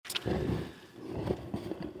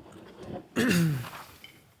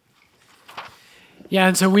Yeah,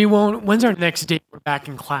 and so we won't, when's our next date? We're back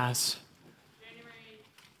in class.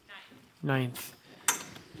 January 9th.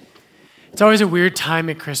 It's always a weird time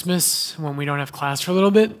at Christmas when we don't have class for a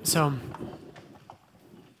little bit, so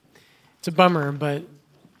it's a bummer, but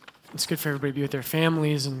it's good for everybody to be with their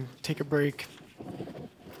families and take a break.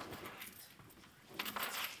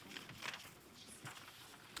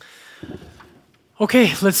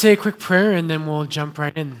 Okay, let's say a quick prayer and then we'll jump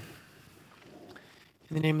right in.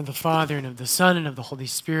 In the name of the Father, and of the Son, and of the Holy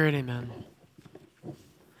Spirit, amen.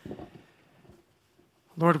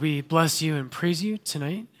 Lord, we bless you and praise you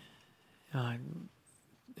tonight. And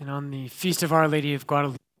on the feast of Our Lady of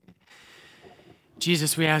Guadalupe,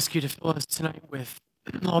 Jesus, we ask you to fill us tonight with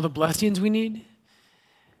all the blessings we need.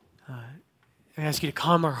 I ask you to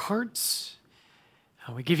calm our hearts.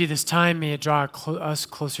 We give you this time. May it draw us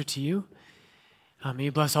closer to you. May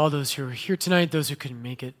you bless all those who are here tonight, those who couldn't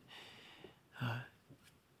make it.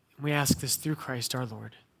 We ask this through Christ our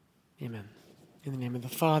Lord. Amen. In the name of the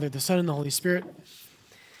Father, the Son, and the Holy Spirit.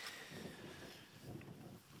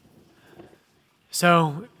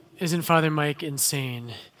 So, isn't Father Mike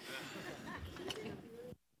insane?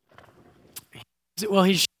 Well,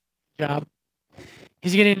 he's job.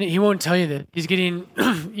 He won't tell you that. He's getting,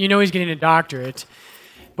 he's getting a doctorate.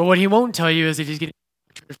 But what he won't tell you is that he's getting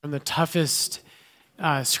a doctorate from the toughest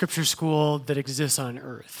scripture school that exists on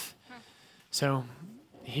earth. So,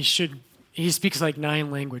 he speaks like 9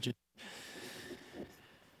 languages.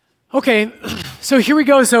 Okay, so here we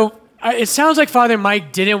go. So it sounds like Father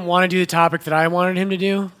Mike didn't want to do the topic that I wanted him to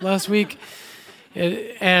do last week.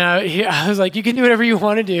 And I was like, you can do whatever you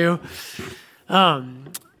want to do.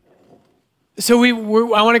 So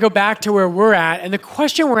I want to go back to where we're at. And the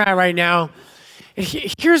question we're at right now,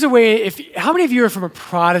 here's a way, how many of you are from a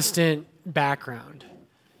Protestant background?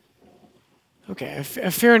 Okay,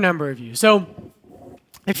 a fair number of you. So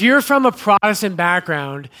if you're from a Protestant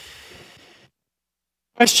background,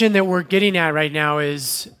 the question that we're getting at right now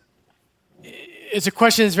it's a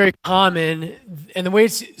question that's very common, and the way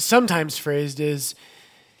it's sometimes phrased is,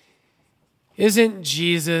 isn't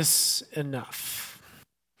Jesus enough?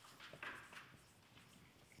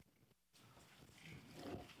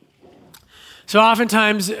 So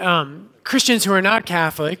oftentimes, Christians who are not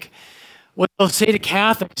Catholic, what they'll say to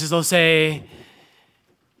Catholics is they'll say,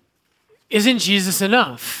 isn't Jesus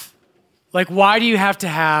enough? Like, why do you have to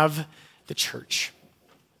have the church?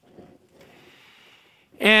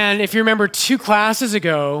 And if you remember 2 classes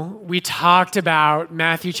ago, we talked about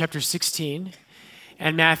Matthew chapter 16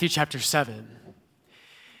 and Matthew chapter 7.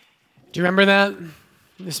 Do you remember that?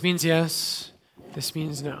 This means yes. This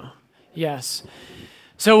means no. Yes.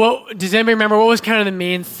 So does anybody remember what was kind of the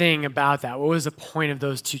main thing about that? What was the point of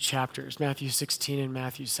those 2 chapters, Matthew 16 and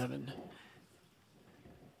Matthew 7?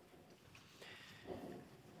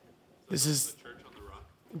 This is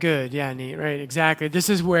good. Yeah, neat. Right, exactly. This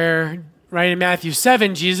is where, right in Matthew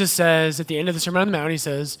 7, Jesus says, at the end of the Sermon on the Mount, he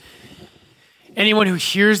says, anyone who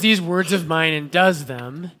hears these words of mine and does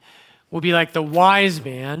them will be like the wise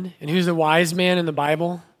man. And who's the wise man in the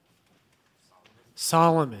Bible?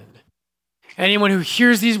 Solomon. Anyone who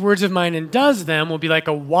hears these words of mine and does them will be like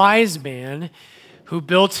a wise man who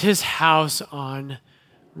built his house on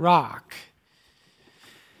rock.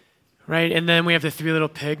 Right? And then we have the 3 little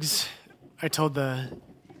pigs. I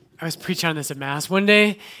was preaching on this at Mass one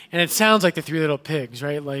day, and it sounds like the 3 little pigs,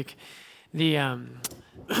 right? Like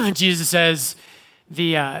Jesus says,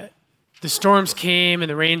 the storms came and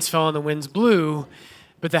the rains fell and the winds blew,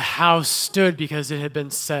 but the house stood because it had been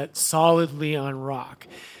set solidly on rock,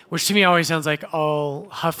 which to me always sounds like I'll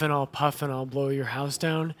huff and I'll puff and I'll blow your house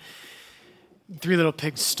down. 3 little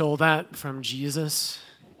pigs stole that from Jesus,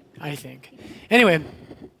 I think. Anyway,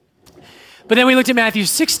 but then we looked at Matthew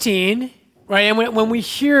 16, right? And when we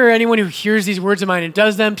hear anyone who hears these words of mine and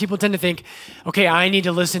does them, people tend to think, okay, I need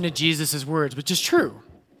to listen to Jesus' words, which is true.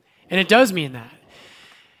 And it does mean that.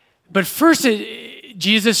 But first,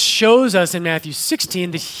 Jesus shows us in Matthew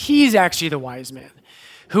 16 that he's actually the wise man.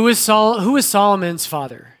 Who is Solomon's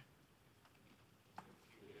father?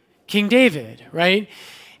 King David, right?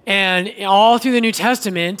 And all through the New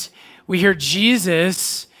Testament, we hear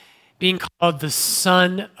Jesus being called the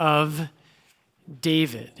son of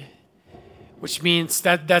David, which means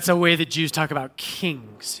that's a way that Jews talk about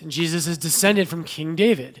kings. And Jesus is descended from King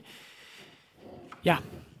David. Yeah,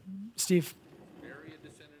 Steve? Mary a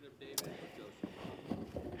descendant of David or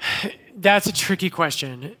Joseph? That's a tricky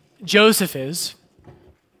question. Joseph is.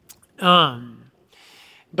 But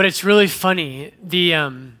it's really funny.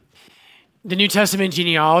 The New Testament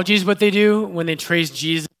genealogy is what they do when they trace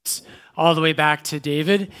Jesus all the way back to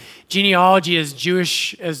David. Genealogy, as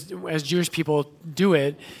Jewish people do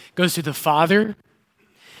it, goes through the father.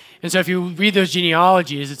 And so if you read those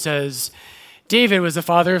genealogies, it says David was the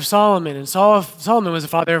father of Solomon, and Solomon was the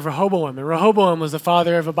father of Rehoboam, and Rehoboam was the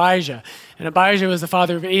father of Abijah, and Abijah was the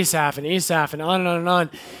father of Asaph, and on and on and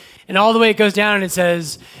on. And all the way it goes down and it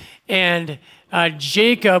says, and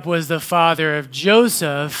Jacob was the father of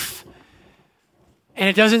Joseph, and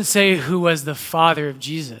it doesn't say who was the father of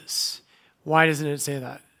Jesus. Why doesn't it say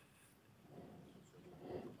that?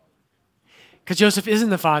 Because Joseph isn't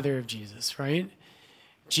the father of Jesus, right?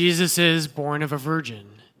 Jesus is born of a virgin.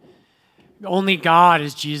 Only God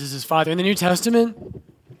is Jesus' father. In the New Testament,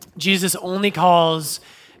 Jesus only calls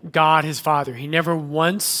God his father. He never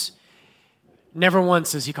once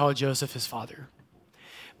does he call Joseph his father.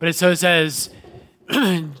 But it says,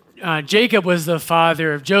 Jacob was the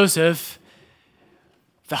father of Joseph,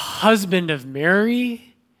 the husband of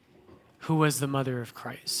Mary, who was the mother of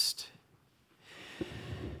Christ.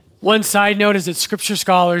 One side note is that scripture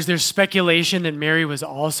scholars, there's speculation that Mary was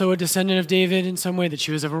also a descendant of David in some way, that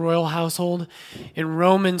she was of a royal household. In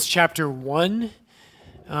Romans chapter 1,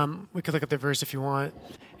 we could look at the verse if you want.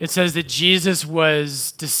 It says that Jesus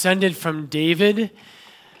was descended from David,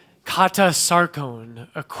 kata sarkon,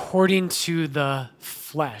 according to the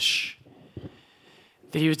flesh.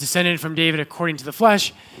 That he was descended from David according to the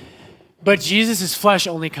flesh, but Jesus' flesh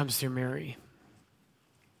only comes through Mary.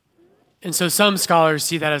 And so some scholars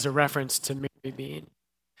see that as a reference to Mary being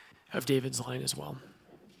of David's line as well.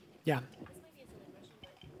 Yeah. This might be a silly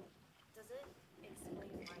question, but does it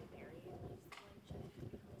explain why Mary was?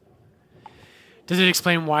 Does it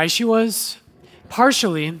explain why she was?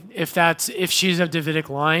 Partially, if she's of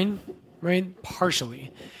Davidic line, right?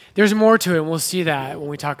 Partially. There's more to it, and we'll see that when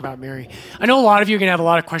we talk about Mary. I know a lot of you are going to have a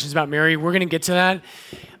lot of questions about Mary. We're going to get to that.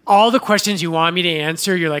 All the questions you want me to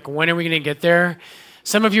answer, you're like, when are we going to get there?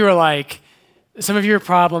 Some of your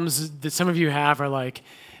problems that some of you have are like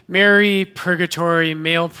Mary, purgatory,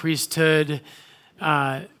 male priesthood,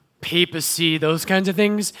 papacy, those kinds of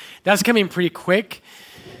things. That's coming pretty quick.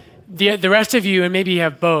 The rest of you, and maybe you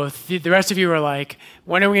have both, the rest of you are like,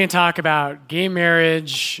 when are we going to talk about gay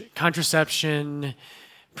marriage, contraception,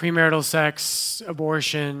 premarital sex,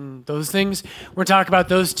 abortion, those things? We're going to talk about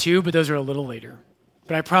those too, but those are a little later.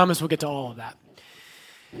 But I promise we'll get to all of that.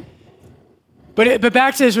 But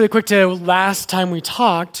back to this really quick to last time we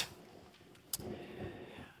talked.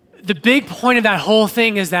 The big point of that whole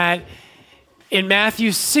thing is that in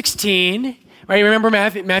Matthew 16, right? Remember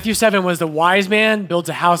Matthew 7 was the wise man builds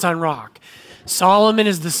a house on rock. Solomon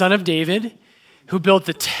is the son of David who built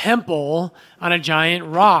the temple on a giant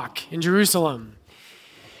rock in Jerusalem.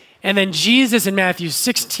 And then Jesus in Matthew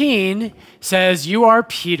 16 says, you are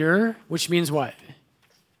Peter, which means what?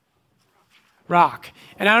 Rock.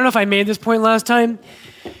 And I don't know if I made this point last time.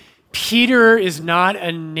 Peter is not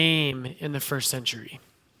a name in the first century.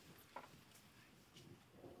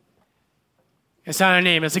 It's not a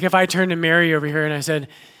name. It's like if I turned to Mary over here and I said,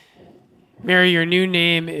 Mary, your new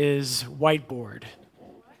name is Whiteboard.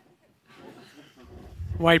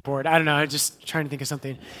 Whiteboard. I don't know. I'm just trying to think of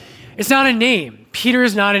something. It's not a name. Peter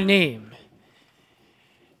is not a name.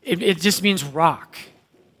 It just means rock.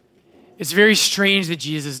 It's very strange that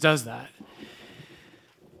Jesus does that.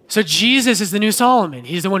 So Jesus is the new Solomon.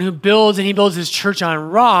 He's the one who builds, and he builds his church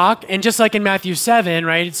on rock. And just like in Matthew 7,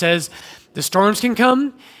 right, it says the storms can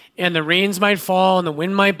come and the rains might fall and the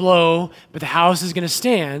wind might blow, but the house is going to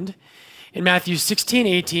stand. In Matthew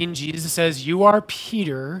 16:18, Jesus says, you are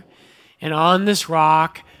Peter, and on this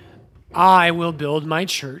rock I will build my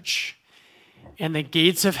church, and the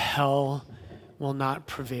gates of hell will not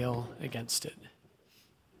prevail against it.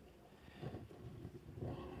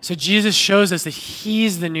 So Jesus shows us that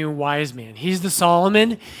he's the new wise man. He's the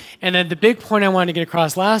Solomon. And then the big point I wanted to get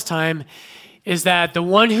across last time is that the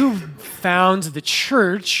one who founds the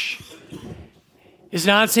church is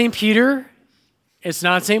not St. Peter. It's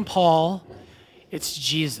not St. Paul. It's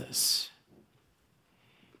Jesus.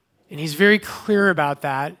 And he's very clear about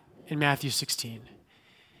that in Matthew 16.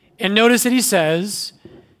 And notice that he says,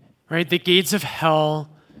 right, the gates of hell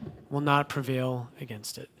will not prevail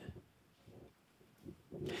against it.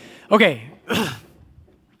 Okay,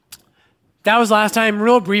 that was last time.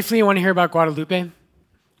 Real briefly, you want to hear about Guadalupe?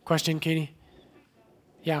 Question, Katie?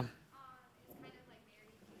 Yeah. It's kind of like Mary,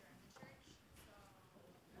 Peter, and the church. So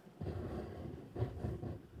you had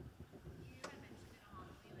mentioned in a homily, like on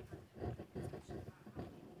the discussion about how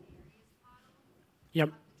like Mary's model, Yep.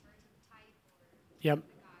 the church of type or Yep.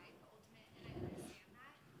 the guide, the ultimate, and I understand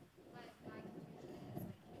that. But my confusion is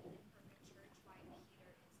like in the imperfect church, why Peter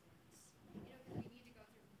isn't, because we need to go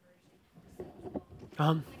through conversion and disciple.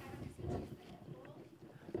 Um, Like I understand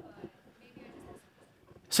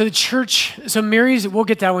So the church, so Mary's, we'll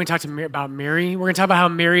get that when we talk about Mary. We're going to talk about how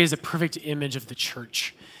Mary is a perfect image of the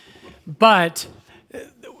church. But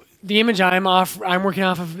the image I'm working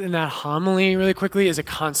off of in that homily really quickly is a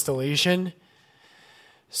constellation.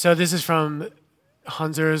 So this is from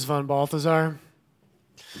Hans Urs von Balthasar.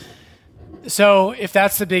 So if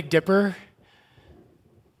that's the Big Dipper,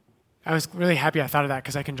 I was really happy I thought of that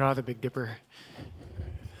because I can draw the Big Dipper.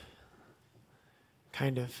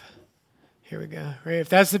 Kind of. Here we go. Right? If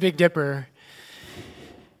that's the Big Dipper,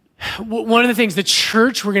 one of the things, the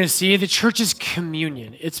church, we're going to see, the church is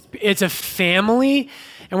communion. It's a family,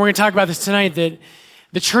 and we're going to talk about this tonight, that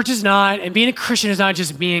the church is not, and being a Christian is not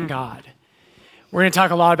just me and God. We're going to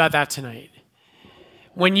talk a lot about that tonight.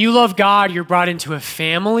 When you love God, you're brought into a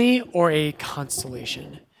family or a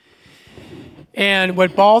constellation. And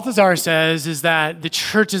what Balthasar says is that the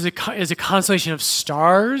church is a constellation of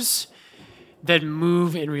stars that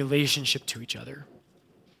move in relationship to each other.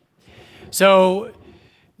 So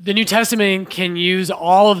the New Testament can use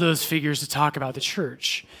all of those figures to talk about the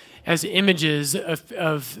church as images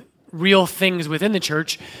of real things within the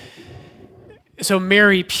church. So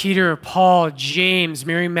Mary, Peter, Paul, James,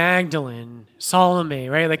 Mary Magdalene, Salome,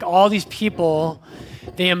 right? Like all these people,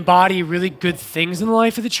 they embody really good things in the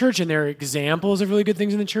life of the church, and they're examples of really good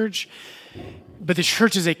things in the church. But the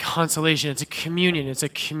church is a consolation. It's a communion. It's a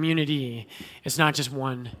community. It's not just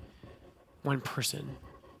one person.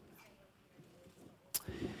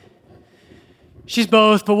 She's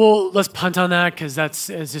both, but let's punt on that because it's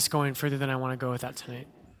just going further than I want to go with that tonight.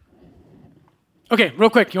 Okay, real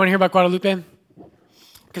quick. You want to hear about Guadalupe?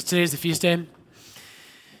 Because today is the feast day.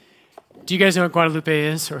 Do you guys know what Guadalupe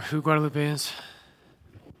is or who Guadalupe is?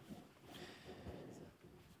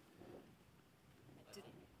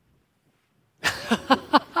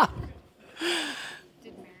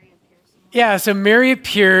 Yeah, so Mary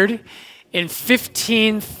appeared in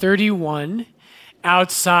 1531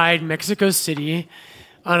 outside Mexico City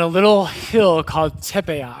on a little hill called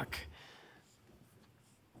Tepeyac.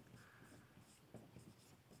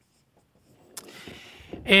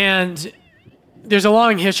 And there's a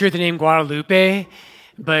long history with the name Guadalupe,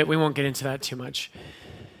 but we won't get into that too much.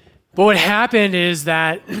 But what happened is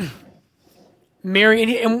that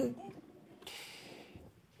Mary, and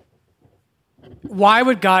why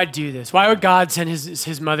would God do this? Why would God send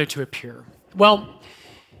his mother to appear? Well,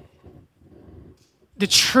 the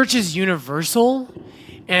church is universal,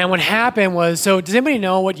 and what happened was, so does anybody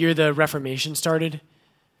know what year the Reformation started?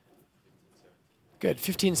 Good,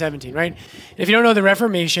 1517, right? If you don't know, the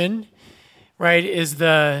Reformation, right, is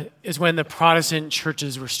when the Protestant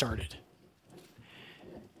churches were started.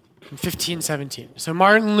 In 1517. So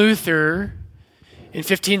Martin Luther, in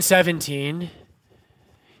 1517,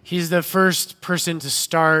 he's the first person to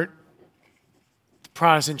start the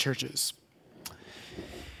Protestant churches.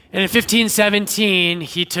 And in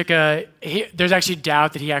 1517, there's actually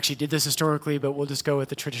doubt that he actually did this historically, but we'll just go with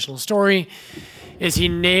the traditional story, is he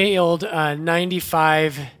nailed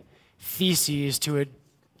 95 theses to a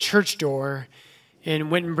church door in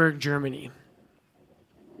Wittenberg, Germany.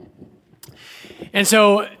 And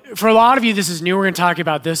so for a lot of you, this is new. We're going to talk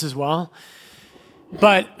about this as well.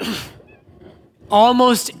 But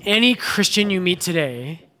almost any Christian you meet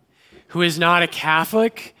today who is not a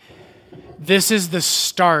Catholic, this is the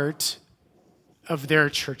start of their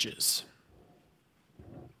churches.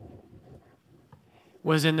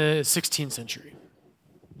 Was in the 16th century.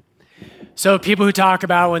 So people who talk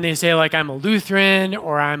about when they say like I'm a Lutheran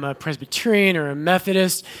or I'm a Presbyterian or a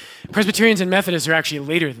Methodist, Presbyterians and Methodists are actually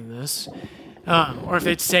later than this. Or if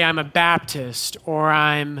they say I'm a Baptist or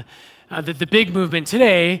I'm the big movement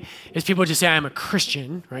today is people just say I'm a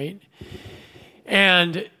Christian, right?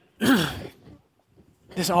 And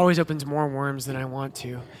this always opens more worms than I want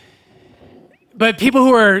to. But people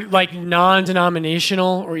who are like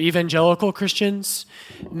non-denominational or evangelical Christians,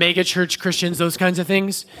 mega church Christians, those kinds of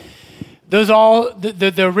things, those all,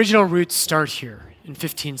 the original roots start here in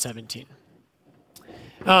 1517.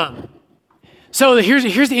 So here's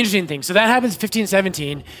the interesting thing. So that happens in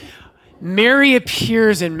 1517. Mary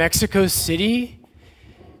appears in Mexico City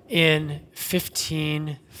in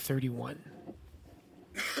 1531.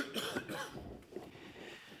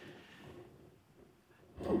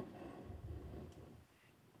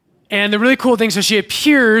 And the really cool thing, so she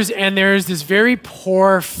appears, and there's this very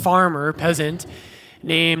poor farmer, peasant,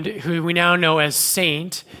 who we now know as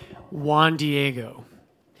Saint Juan Diego.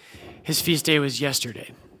 His feast day was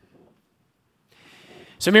yesterday.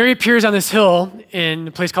 So Mary appears on this hill in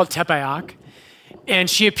a place called Tepeyac, and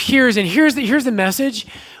she appears, and here's the message.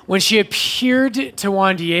 When she appeared to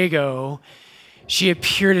Juan Diego, she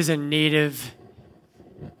appeared as a native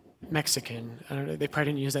Mexican. I don't know. They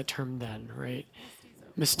probably didn't use that term then, right?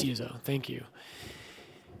 Mestizo. Thank you.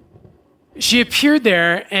 She appeared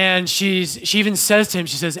there, and she even says to him,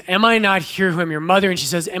 she says, "Am I not here who am your mother?" And she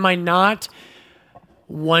says, "Am I not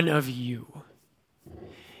one of you?"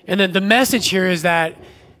 And then the message here is that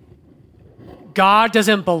God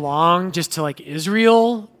doesn't belong just to like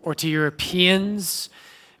Israel or to Europeans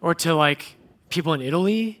or to like people in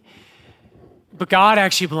Italy, but God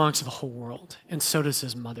actually belongs to the whole world, and so does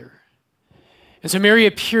his mother. And so Mary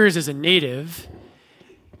appears as a native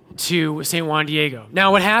to St. Juan Diego.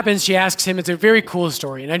 Now what happens, she asks him, it's a very cool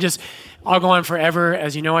story, and I'll go on forever,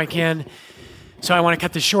 as you know I can, so I want to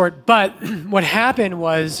cut this short. But what happened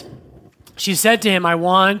was, she said to him, "I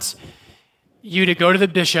want you to go to the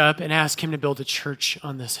bishop and ask him to build a church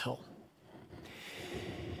on this hill."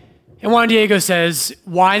 And Juan Diego says,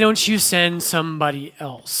 "Why don't you send somebody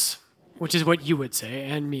else?" Which is what you would say,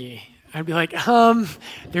 and me. I'd be like,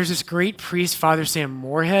 there's this great priest, Father Sam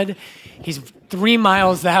Moorhead. He's 3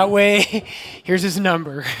 miles that way. Here's his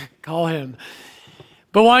number. Call him.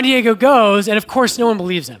 But Juan Diego goes, and of course, no one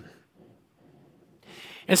believes him.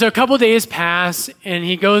 And so a couple days pass, and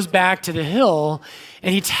he goes back to the hill,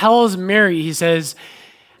 and he tells Mary, he says,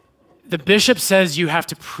 "The bishop says you have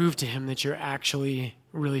to prove to him that you're actually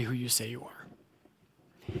really who you say you are."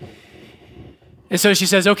 And so she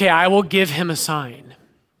says, "Okay, I will give him a sign."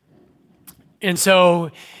 And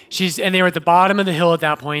so and they were at the bottom of the hill at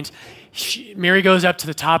that point. Mary goes up to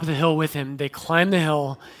the top of the hill with him. They climb the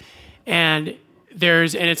hill, and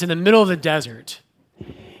it's in the middle of the desert.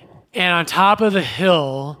 And on top of the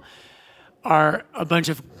hill are a bunch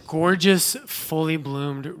of gorgeous, fully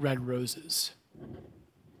bloomed red roses.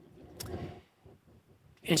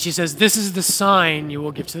 And she says, "This is the sign you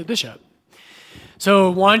will give to the bishop."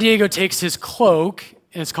 So Juan Diego takes his cloak,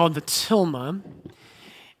 and it's called the tilma,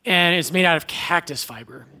 and it's made out of cactus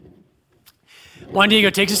fiber. Juan Diego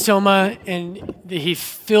takes his tilma, and he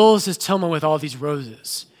fills his tilma with all these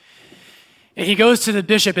roses. And he goes to the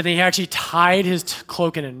bishop, and he actually tied his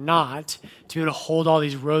cloak in a knot to be able to hold all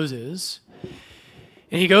these roses.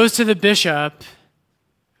 And he goes to the bishop.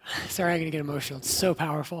 Sorry, I'm going to get emotional. It's so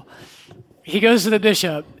powerful. He goes to the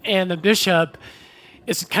bishop, and the bishop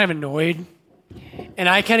is kind of annoyed. And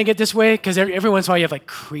I kind of get this way because every once in a while you have like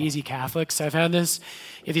crazy Catholics. I've had this.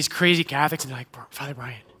 You have these crazy Catholics, and they're like, "Father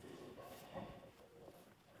Brian,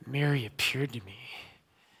 Mary appeared to me."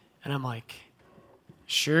 And I'm like,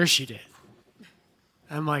 "Sure she did."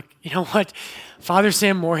 I'm like, "You know what? Father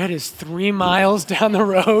Sam Moorhead is 3 miles down the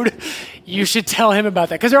road. You should tell him about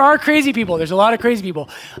that." Because there are crazy people. There's a lot of crazy people.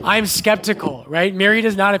 I'm skeptical, right? Mary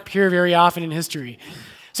does not appear very often in history.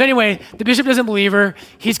 So anyway, the bishop doesn't believe her.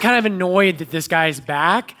 He's kind of annoyed that this guy's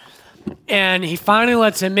back. And he finally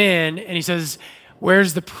lets him in, and he says,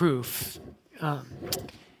 "Where's the proof?" And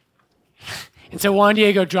so Juan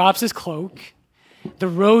Diego drops his cloak. The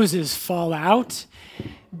roses fall out,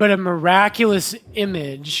 but a miraculous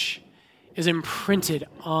image is imprinted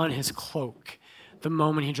on his cloak the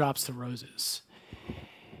moment he drops the roses.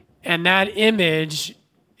 And that image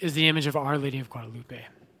is the image of Our Lady of Guadalupe.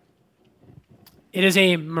 It is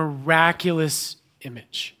a miraculous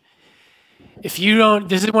image. If you don't,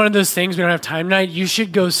 this is one of those things we don't have time tonight, you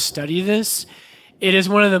should go study this. It is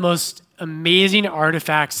one of the most amazing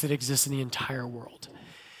artifacts that exists in the entire world.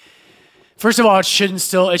 First of all, it shouldn't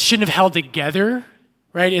have held together,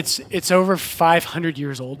 right? It's over 500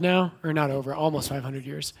 years old now, or not over, almost 500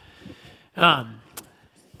 years. But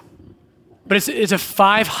it's a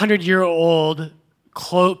 500-year-old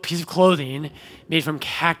piece of clothing made from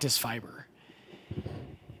cactus fiber.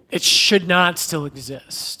 It should not still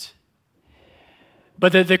exist.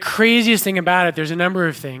 But the craziest thing about it, there's a number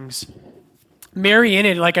of things. Mary in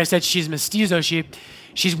it, like I said, she's mestizo.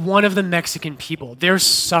 She's one of the Mexican people. They're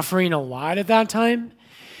suffering a lot at that time.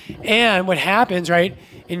 And what happens, right,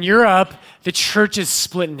 in Europe, the church is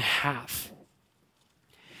split in half.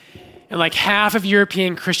 And like half of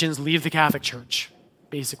European Christians leave the Catholic Church,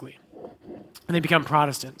 basically. And they become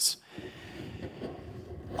Protestants.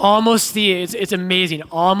 It's amazing,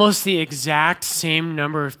 almost the exact same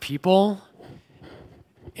number of people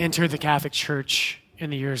enter the Catholic Church in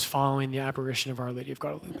the years following the apparition of Our Lady of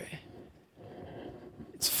Guadalupe.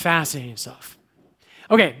 It's fascinating stuff.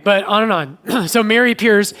 Okay, but on and on. So Mary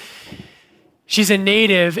appears. She's a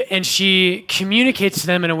native, and she communicates to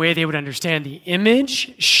them in a way they would understand. The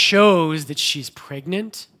image shows that she's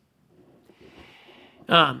pregnant.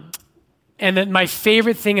 And then my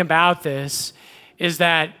favorite thing about this is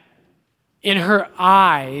that in her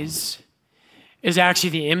eyes is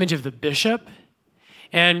actually the image of the bishop.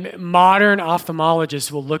 And modern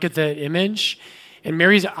ophthalmologists will look at the image, and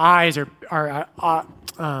Mary's eyes are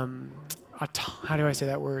how do I say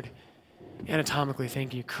that word? Anatomically,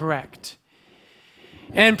 thank you. Correct.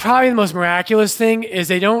 And probably the most miraculous thing is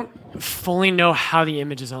they don't fully know how the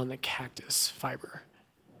image is on the cactus fiber.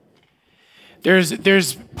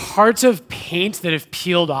 There's parts of paint that have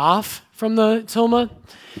peeled off from the tilma,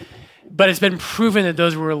 but it's been proven that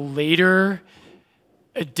those were later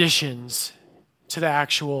additions to the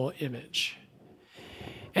actual image.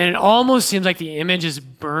 And it almost seems like the image is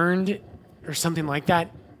burned or something like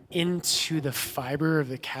that into the fiber of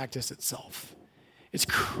the cactus itself. It's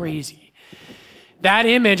crazy. That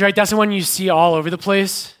image, right? That's the one you see all over the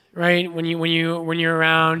place, right? When you're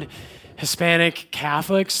around Hispanic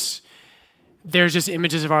Catholics, there's just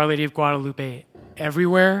images of Our Lady of Guadalupe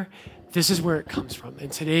everywhere. This is where it comes from,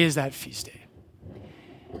 and today is that feast day.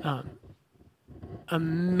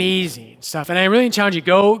 Amazing stuff, and I really challenge you,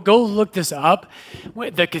 go look this up.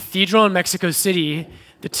 The cathedral in Mexico City,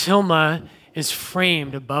 the tilma is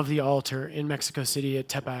framed above the altar in Mexico City at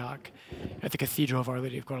Tepeyac, at the Cathedral of Our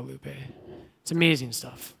Lady of Guadalupe. It's amazing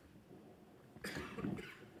stuff.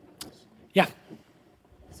 Yeah.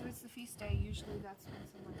 So it's the feast day. Usually that's when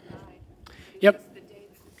someone died. Yep. It's the day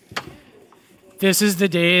that This is the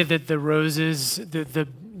day that the roses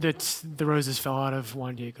fell out of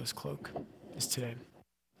Juan Diego's cloak. Is today.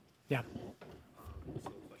 Yeah.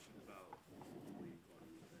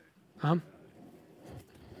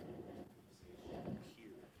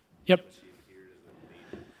 Yep.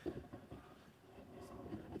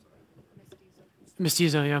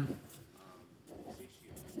 Mestizo, yeah.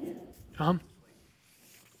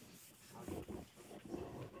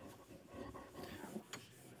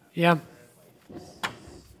 Yeah.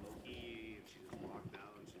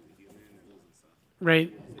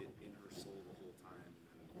 Right.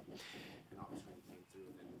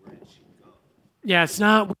 Yeah, it's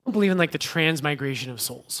not. We don't believe in like the transmigration of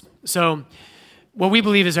souls. So, what we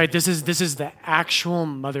believe is right. This is the actual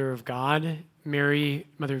Mother of God, Mary,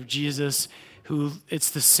 Mother of Jesus, who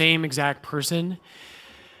it's the same exact person,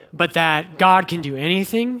 but that God can do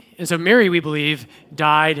anything. And so Mary, we believe,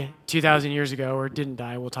 died 2,000 years ago, or didn't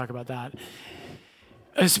die. We'll talk about that.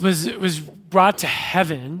 It was brought to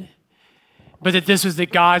heaven, but that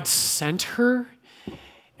God sent her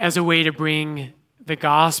as a way to bring the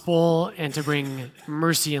gospel and to bring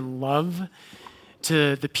mercy and love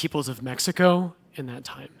to the peoples of Mexico in that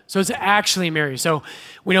time. So it's actually Mary. So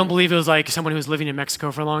we don't believe it was like someone who was living in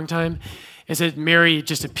Mexico for a long time. It's that Mary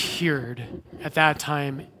just appeared at that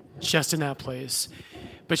time, just in that place.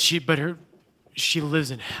 But she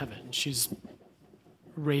lives in heaven. She's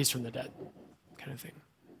raised from the dead, kind of thing.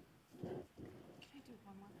 Can I do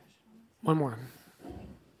one more question on this? One more.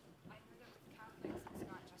 I heard that with Catholics, it's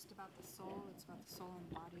not just about the soul, it's about the soul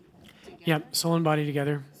and body together. Yep, soul and body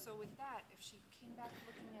together. So with that, if she came back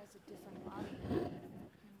looking as a different body,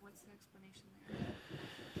 what's the explanation there?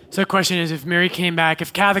 So the question is, if Mary came back,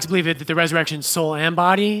 if Catholics believe that the resurrection is soul and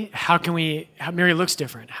body, how Mary looks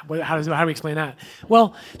different? How do we explain that?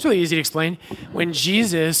 Well, it's really easy to explain. When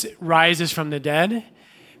Jesus rises from the dead,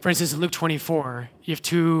 for instance, in Luke 24, you have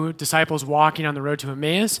two disciples walking on the road to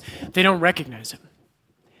Emmaus. They don't recognize him.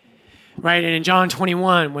 Right? And in John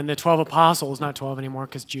 21, when the 12 apostles, not 12 anymore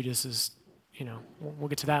because Judas is, we'll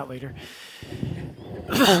get to that later.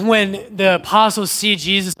 When the apostles see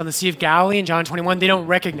Jesus on the Sea of Galilee in John 21, they don't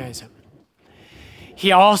recognize him.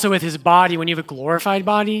 He also, with his body, when you have a glorified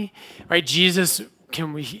body, right, Jesus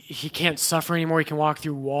he can't suffer anymore. He can walk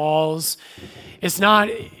through walls. It's not,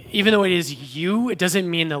 even though it is you, it doesn't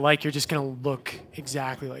mean that like you're just going to look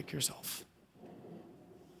exactly like yourself.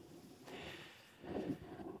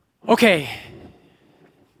 Okay.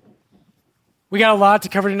 We got a lot to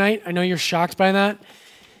cover tonight. I know you're shocked by that.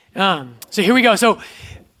 So here we go. So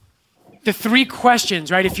the three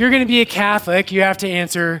questions, right? If you're going to be a Catholic, you have to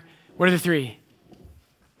answer, what are the three?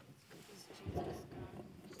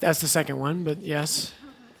 That's the second one, but yes.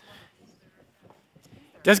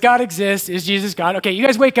 Does God exist? Is Jesus God? Okay, you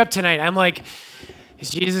guys wake up tonight. I'm like, is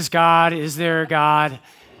Jesus God? Is there a God?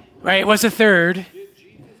 Right, what's the third? Did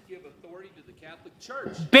Jesus give authority to the Catholic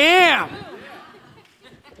Church? Bam!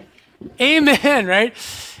 Amen, right?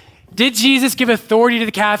 Did Jesus give authority to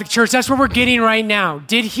the Catholic Church? That's what we're getting right now.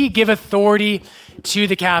 Did he give authority to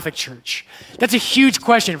the Catholic Church? That's a huge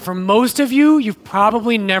question. For most of you, you've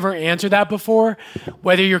probably never answered that before,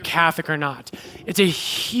 whether you're Catholic or not. It's a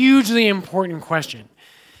hugely important question.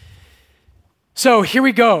 So here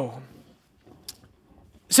we go.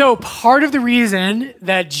 So part of the reason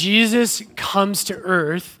that Jesus comes to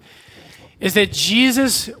earth is that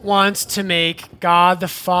Jesus wants to make God the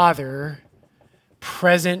Father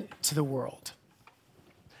present to the world.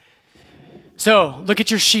 So look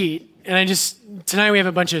at your sheet. And tonight we have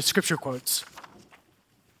a bunch of scripture quotes.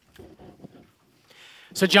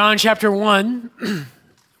 So John chapter 1,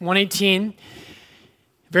 118,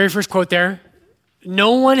 very first quote there.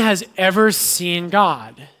 No one has ever seen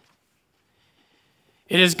God.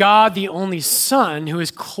 It is God, the only Son, who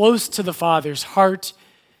is close to the Father's heart,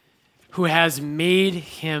 who has made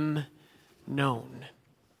him known.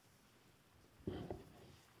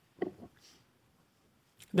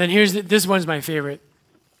 Then this one's my favorite.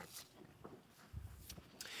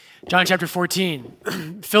 John chapter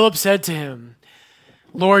 14. Philip said to him,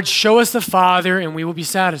 Lord, show us the Father, and we will be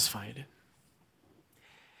satisfied.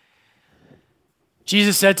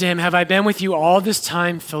 Jesus said to him, have I been with you all this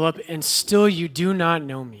time, Philip, and still you do not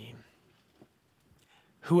know me?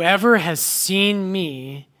 Whoever has seen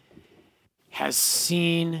me has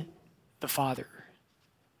seen the Father.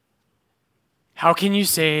 How can you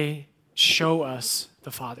say, show us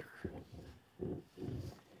the Father?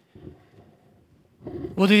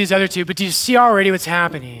 We'll do these other two, but do you see already what's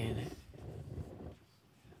happening?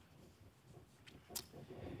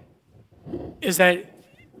 Is that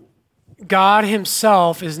God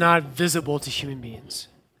himself is not visible to human beings.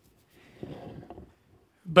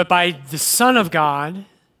 But by the Son of God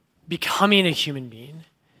becoming a human being,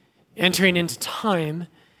 entering into time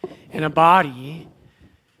in a body,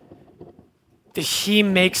 that he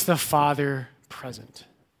makes the Father present.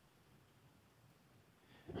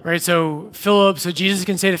 Right? So Jesus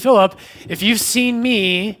can say to Philip, if you've seen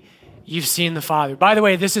me, you've seen the Father. By the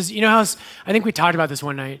way, this is, you know how, I think we talked about this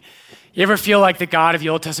one night. You ever feel like the God of the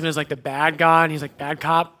Old Testament is like the bad God, and he's like bad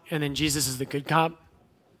cop, and then Jesus is the good cop?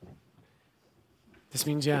 This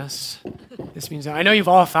means yes. This means no. I know you've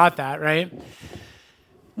all thought that, right?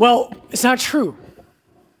 Well, it's not true.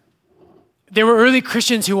 There were early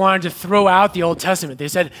Christians who wanted to throw out the Old Testament. They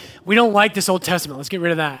said, we don't like this Old Testament. Let's get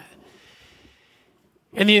rid of that.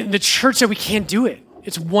 And the church said, we can't do it.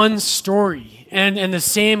 It's one story and the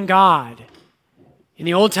same God. In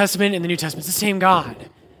the Old Testament and the New Testament, it's the same God.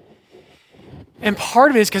 And part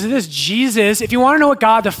of it is because of this. Jesus, if you want to know what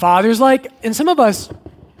God the Father is like, and some of us,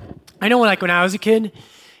 I know like when I was a kid,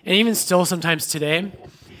 and even still sometimes today,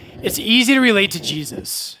 it's easy to relate to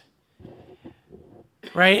Jesus.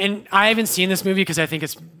 Right? And I haven't seen this movie because I think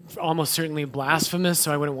it's almost certainly blasphemous,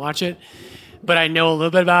 so I wouldn't watch it. But I know a little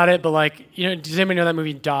bit about it. But like, does anybody know that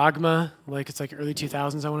movie Dogma? Like it's like early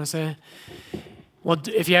 2000s, I want to say. Well,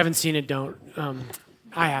 if you haven't seen it, don't.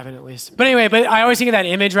 I haven't at least. But anyway, I always think of that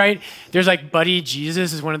image, right? There's like Buddy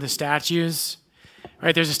Jesus is one of the statues,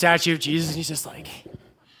 right? There's a statue of Jesus and he's just like.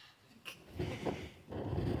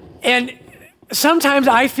 And sometimes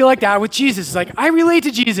I feel like that with Jesus. It's like, I relate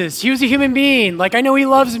to Jesus. He was a human being. Like, I know he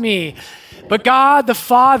loves me. But God the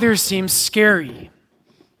Father seems scary.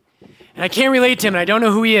 And I can't relate to him and I don't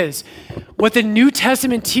know who he is. What the New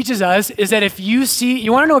Testament teaches us is that if you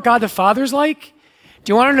want to know what God the Father's like?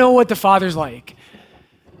 Do you want to know what the Father's like?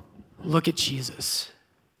 Look at Jesus.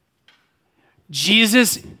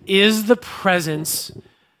 Jesus is the presence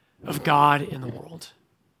of God in the world.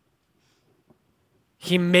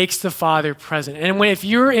 He makes the Father present. And if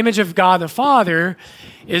your image of God the Father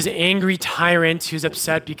is angry tyrant who's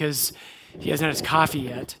upset because he hasn't had his coffee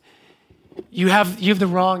yet, you have the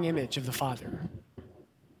wrong image of the Father.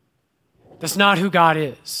 That's not who God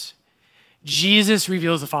is. Jesus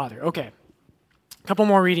reveals the Father. Okay, a couple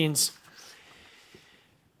more readings.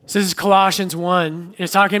 So this is Colossians 1, and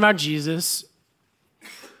it's talking about Jesus.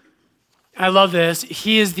 I love this.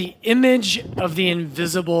 He is the image of the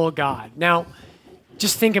invisible God. Now,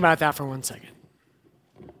 just think about that for 1 second.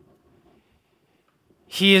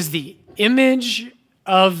 He is the image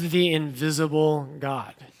of the invisible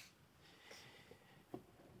God.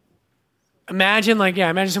 Imagine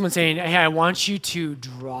someone saying, hey, I want you to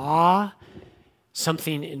draw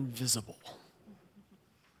something invisible.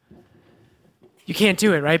 You can't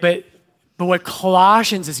do it, right? But what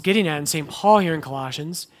Colossians is getting at, and St. Paul here in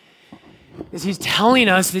Colossians, is he's telling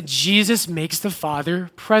us that Jesus makes the Father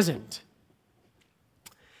present.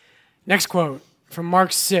 Next quote from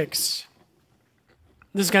Mark 6.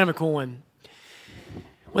 This is kind of a cool one.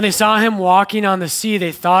 When they saw him walking on the sea,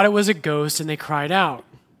 they thought it was a ghost and they cried out.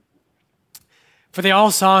 For they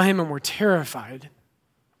all saw him and were terrified.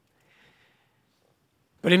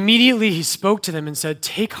 But immediately he spoke to them and said,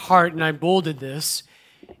 take heart, and I bolded this,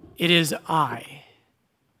 it is I.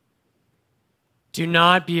 Do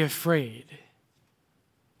not be afraid.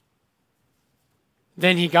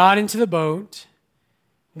 Then he got into the boat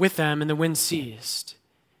with them, and the wind ceased.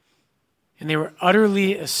 And they were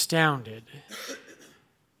utterly astounded,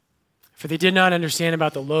 for they did not understand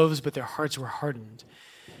about the loaves, but their hearts were hardened.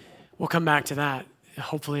 We'll come back to that,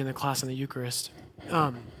 hopefully in the class on the Eucharist.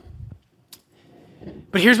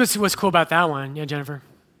 But here's what's cool about that one. Yeah, Jennifer.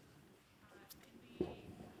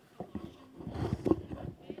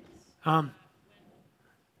 Um,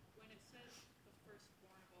 When it says the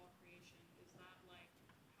firstborn of all creation, is that like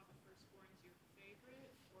how the firstborn is your favorite,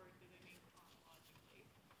 or do they mean chronologically?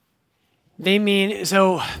 they mean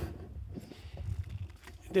so.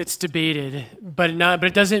 It's debated, but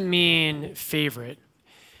it doesn't mean favorite.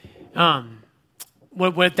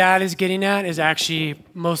 What that is getting at is actually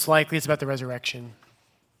most likely it's about the resurrection.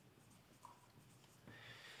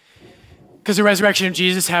 Because the resurrection of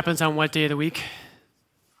Jesus happens on what day of the week?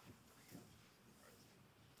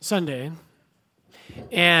 Sunday.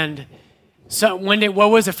 And so what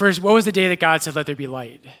was the day that God said, let there be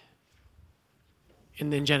light?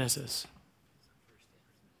 In Genesis.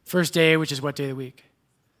 First day, which is what day of the week?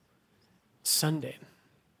 Sunday.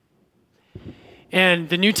 And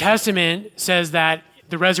the New Testament says that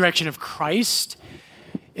the resurrection of Christ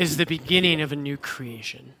is the beginning of a new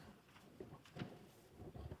creation.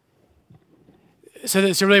 So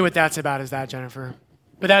really what that's about is that, Jennifer.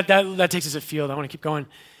 But that takes us afield. I want to keep going.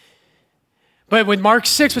 But with Mark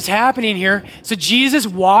 6, what's happening here, so Jesus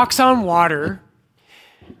walks on water,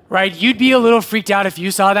 right? You'd be a little freaked out if you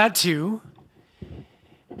saw that too.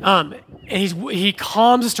 And he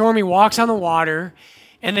calms the storm, he walks on the water,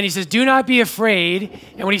 and then he says, do not be afraid.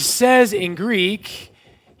 And what he says in Greek,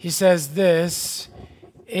 he says this,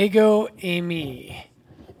 ego eimi.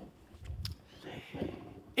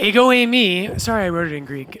 Ego eimi, sorry I wrote it in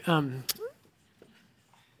Greek.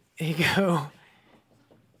 Ego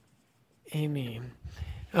eimi.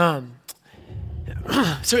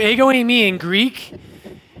 So ego eimi in Greek,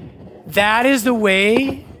 that is the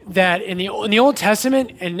way that in the Old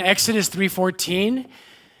Testament, in Exodus 3:14,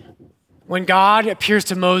 when God appears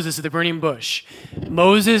to Moses at the burning bush,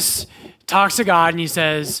 Moses talks to God and he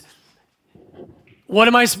says,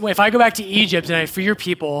 if I go back to Egypt and I free your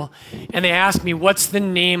people and they ask me, what's the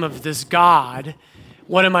name of this God?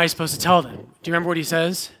 What am I supposed to tell them? Do you remember what he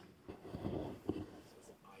says?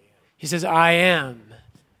 He says, I am.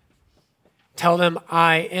 Tell them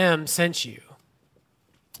I am sent you.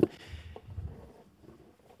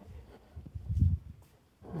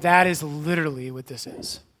 That is literally what this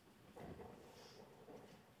is.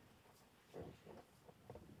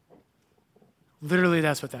 Literally,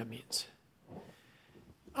 that's what that means.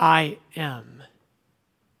 I am.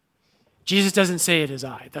 Jesus doesn't say it is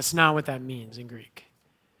I. That's not what that means in Greek.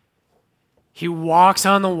 He walks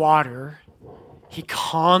on the water. He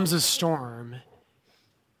calms the storm. And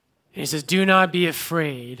he says, do not be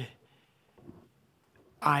afraid.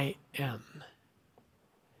 I am.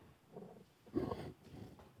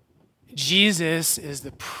 Jesus is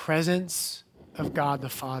the presence of God the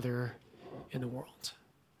Father in the world.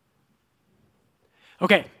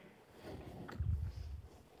 Okay.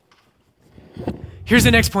 Here's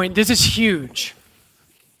the next point. This is huge.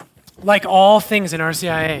 Like all things in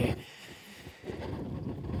RCIA,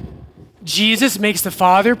 Jesus makes the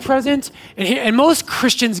Father present, and most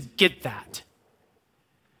Christians get that.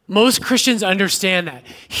 Most Christians understand that.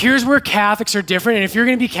 Here's where Catholics are different, and if you're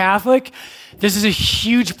going to be Catholic, this is a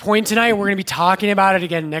huge point tonight. We're going to be talking about it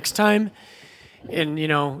again next time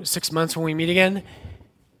in 6 months when we meet again.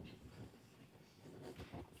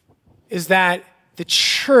 Is that the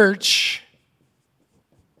church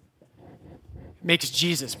makes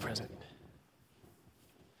Jesus present.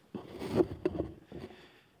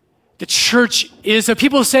 The church is, so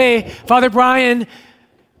people say, Father Brian,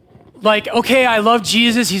 okay, I love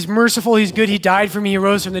Jesus. He's merciful. He's good. He died for me. He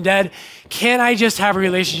rose from the dead. Can't I just have a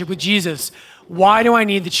relationship with Jesus? Why do I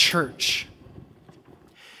need the church?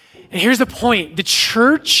 And here's the point. The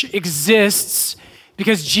church exists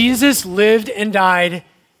because Jesus lived and died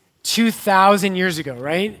 2,000 years ago,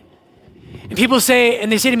 right? And people say,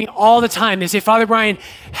 and they say to me all the time, they say, Father Brian,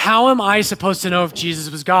 how am I supposed to know if Jesus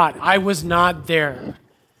was God? I was not there.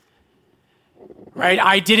 Right?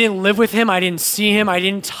 I didn't live with him. I didn't see him. I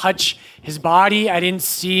didn't touch his body. I didn't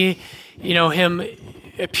see, him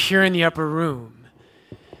appear in the upper room.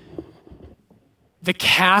 The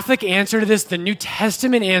Catholic answer to this, the New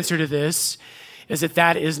Testament answer to this, is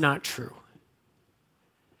that is not true.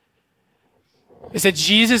 It's that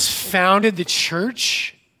Jesus founded the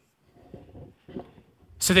church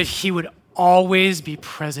so that he would always be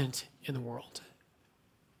present in the world.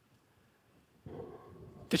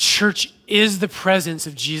 The church is the presence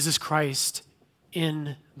of Jesus Christ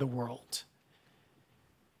in the world.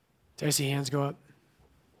 Did I see hands go up?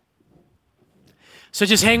 So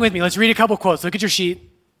just hang with me. Let's read a couple quotes. Look at your sheet.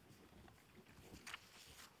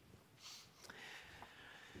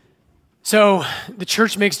 So the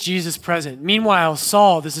church makes Jesus present. Meanwhile,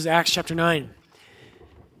 Saul, this is Acts chapter 9.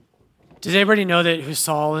 Does anybody know that who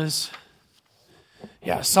Saul is?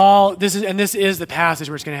 Yeah, Saul, this is the passage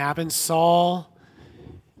where it's going to happen. Saul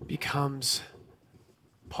becomes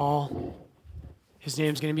Paul. His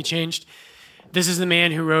name's going to be changed. This is the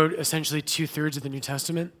man who wrote essentially 2/3 of the New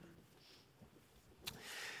Testament.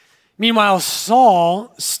 Meanwhile,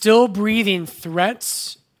 Saul, still breathing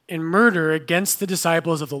threats and murder against the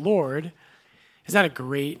disciples of the Lord. Is that a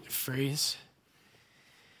great phrase?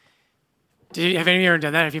 Have any of you ever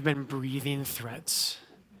done that? Have you been breathing threats?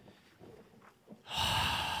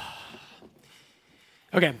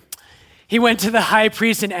 Okay. He went to the high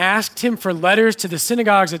priest and asked him for letters to the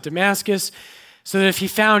synagogues at Damascus, so that if he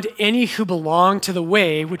found any who belonged to the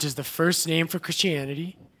way, which is the first name for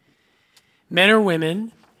Christianity, men or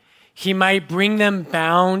women, he might bring them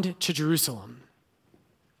bound to Jerusalem.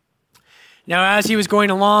 Now, as he was going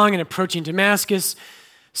along and approaching Damascus,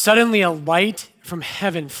 suddenly a light from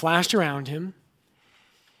heaven flashed around him.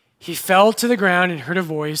 He fell to the ground and heard a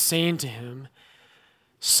voice saying to him,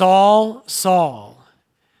 "Saul, Saul,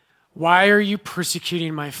 why are you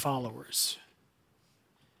persecuting my followers?"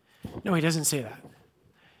 No, he doesn't say that.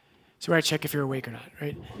 So I check if you're awake or not,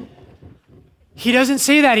 right? He doesn't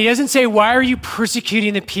say that. He doesn't say, "Why are you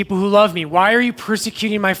persecuting the people who love me? Why are you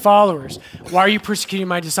persecuting my followers? Why are you persecuting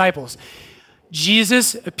my disciples?"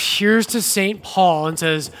 Jesus appears to St. Paul and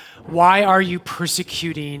says, "Why are you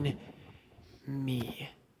persecuting me?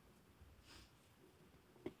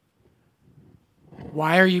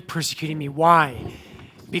 Why are you persecuting me?" Why?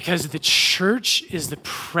 Because the church is the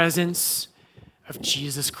presence of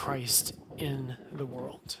Jesus Christ in the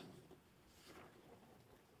world.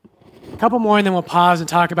 A couple more and then we'll pause and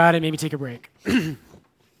talk about it, maybe take a break.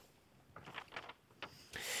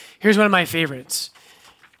 Here's one of my favorites.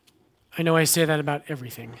 I know I say that about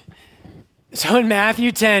everything. So in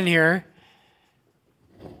Matthew 10 here,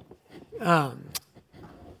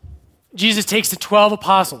 Jesus takes the 12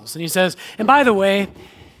 apostles and he says, and by the way,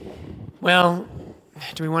 well,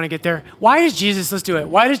 do we want to get there? Let's do it.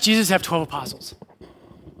 Why does Jesus have 12 apostles?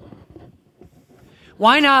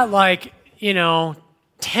 Why not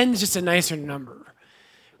 10 is just a nicer number.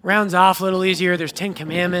 Rounds off a little easier. There's 10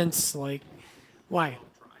 commandments. Why?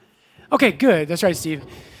 Okay, good. That's right, Steve.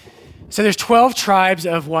 So there's 12 tribes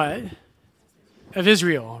of what? Of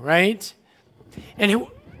Israel, right? And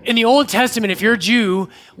in the Old Testament, if you're a Jew,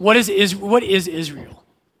 what is Israel?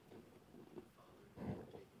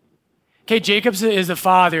 Okay, Jacob is the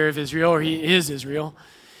father of Israel, or he is Israel.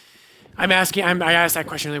 I asked that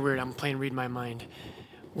question really weird. I'm playing read my mind.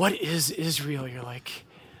 What is Israel? You're like,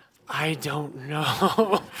 I don't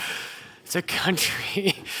know. It's a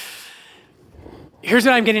country. Here's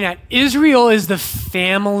what I'm getting at. Israel is the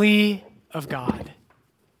family of God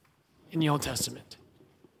in the Old Testament.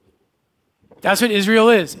 That's what Israel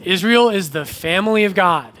is. Israel is the family of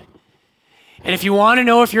God. And if you want to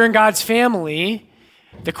know if you're in God's family,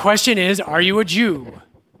 the question is, are you a Jew?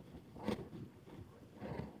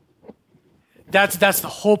 That's the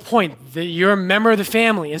whole point, that you're a member of the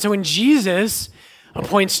family. And so when Jesus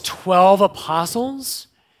appoints 12 apostles,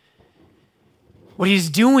 what he's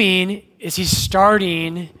doing is he's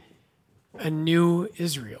starting a new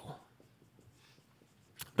Israel.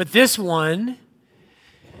 But this one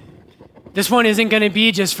isn't going to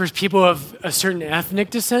be just for people of a certain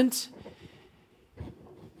ethnic descent.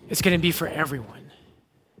 It's going to be for everyone.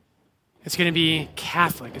 It's going to be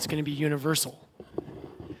Catholic. It's going to be universal.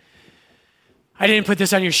 I didn't put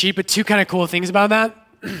this on your sheet, but two kind of cool things about that.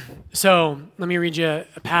 So let me read you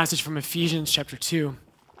a passage from Ephesians chapter 2.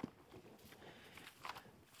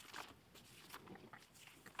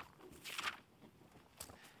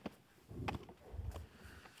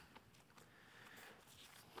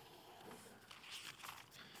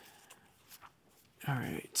 All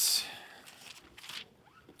right.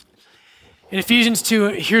 In Ephesians 2,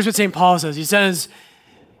 here's what St. Paul says. He says,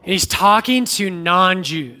 and he's talking to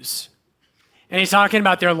non-Jews. And he's talking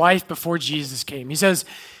about their life before Jesus came. He says,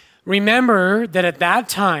 remember that at that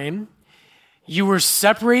time, you were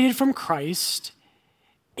separated from Christ,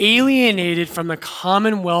 alienated from the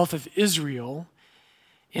commonwealth of Israel,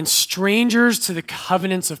 and strangers to the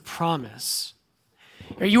covenants of promise.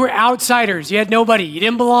 You were outsiders. You had nobody. You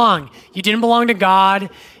didn't belong. You didn't belong to God.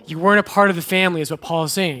 You weren't a part of the family, is what Paul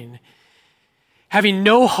is saying. Having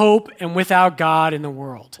no hope and without God in the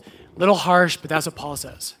world. A little harsh, but that's what Paul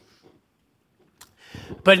says.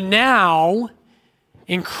 But now,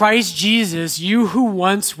 in Christ Jesus, you who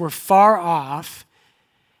once were far off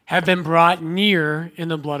have been brought near in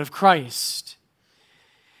the blood of Christ.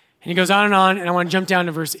 And he goes on, and I want to jump down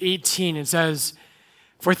to verse 18. It says,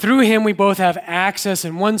 for through him we both have access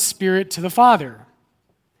in one spirit to the Father.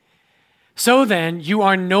 So then, you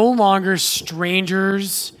are no longer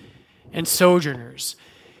strangers and sojourners.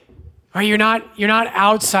 Right? You're not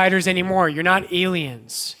outsiders anymore. You're not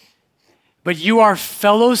aliens. But you are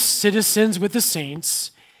fellow citizens with the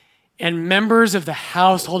saints and members of the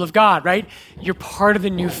household of God, right? You're part of the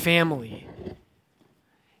new family.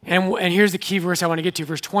 And here's the key verse I want to get to,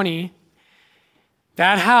 verse 20.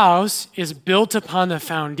 That house is built upon the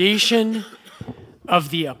foundation of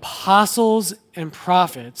the apostles and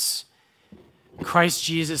prophets, Christ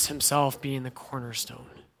Jesus himself being the cornerstone.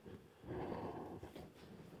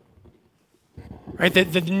 Right?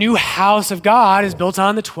 The new house of God is built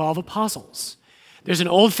on the 12 apostles. There's an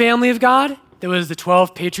old family of God that was the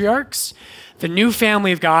 12 patriarchs. The new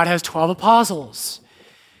family of God has 12 apostles.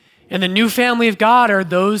 And the new family of God are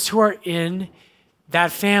those who are in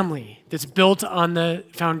that family that's built on the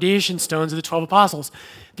foundation stones of the 12 apostles.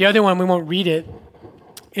 The other one, we won't read it.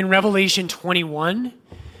 In Revelation 21,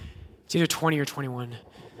 it's either 20 or 21.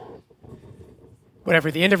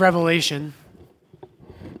 Whatever, the end of Revelation,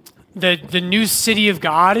 the new city of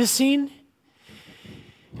God is seen,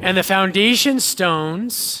 and the foundation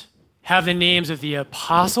stones have the names of the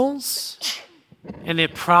apostles and the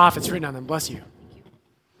prophets written on them. Bless you.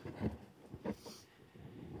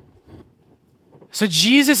 So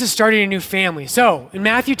Jesus is starting a new family. So in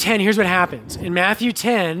Matthew 10, here's what happens. In Matthew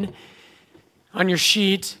 10, on your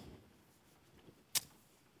sheet,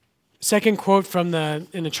 second quote from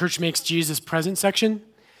in the Church Makes Jesus Present section.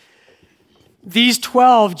 These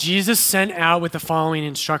 12 Jesus sent out with the following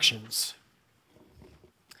instructions.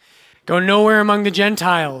 Go nowhere among the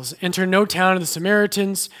Gentiles, enter no town of the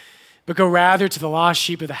Samaritans, but go rather to the lost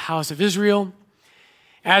sheep of the house of Israel.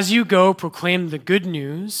 As you go, proclaim the good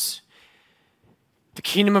news. The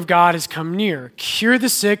kingdom of God has come near. Cure the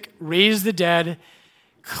sick, raise the dead,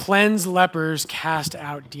 cleanse lepers, cast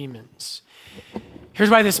out demons. Here's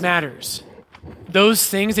why this matters. Those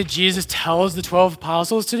things that Jesus tells the 12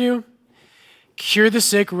 apostles to do, cure the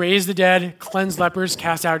sick, raise the dead, cleanse lepers,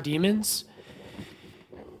 cast out demons.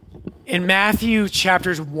 In Matthew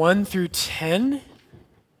chapters 1 through 10,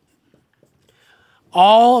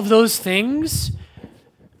 all of those things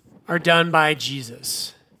are done by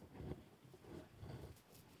Jesus.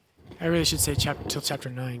 I really should say till chapter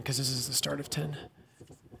 9, because this is the start of 10.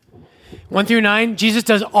 1 through 9, Jesus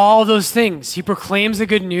does all those things. He proclaims the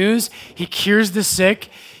good news. He cures the sick.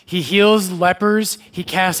 He heals lepers. He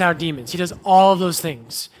casts out demons. He does all of those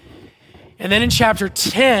things. And then in chapter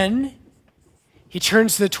 10, he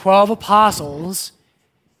turns to the 12 apostles,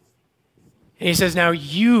 and he says, now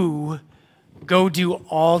you go do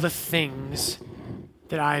all the things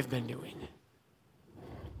that I've been doing.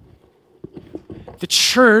 The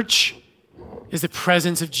church is the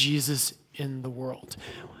presence of Jesus in the world.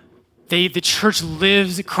 The church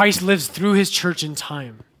lives, Christ lives through his church in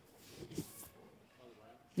time.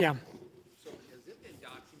 Yeah. So has it been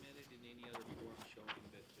documented in any other form showing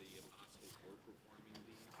that the apostles were performing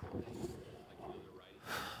these things, like other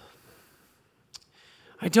writings?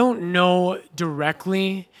 I don't know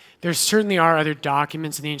directly. There certainly are other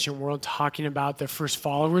documents in the ancient world talking about the first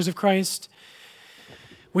followers of Christ.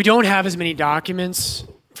 We don't have as many documents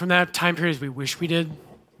from that time period as we wish we did.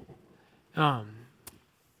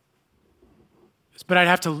 But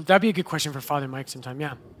that'd be a good question for Father Mike sometime.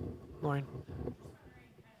 Yeah, Lauren.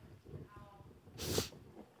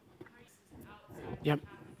 Yep.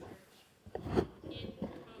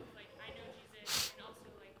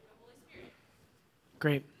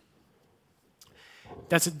 Great.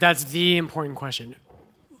 That's the important question.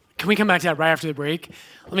 Can we come back to that right after the break?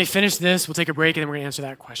 Let me finish this. We'll take a break, and then we're going to answer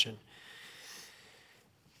that question.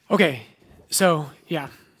 Okay, so, yeah.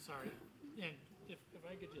 Sorry. And if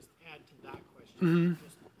I could just add to that question,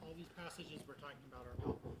 just all these passages we're talking about are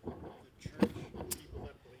about the church, people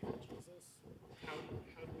that believe in Jesus. How do we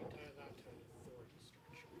tie that to authority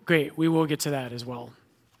structure? Great, we will get to that as well.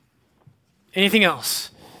 Anything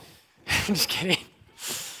else? Just kidding.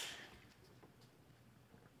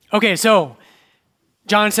 Okay, so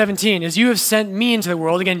John 17, as you have sent me into the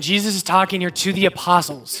world, again, Jesus is talking here to the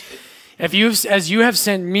apostles. As you have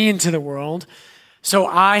sent me into the world, so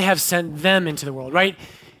I have sent them into the world, right?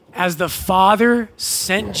 As the Father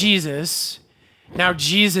sent Jesus, now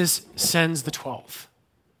Jesus sends the 12.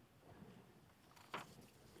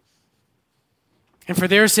 And for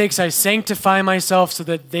their sakes, I sanctify myself so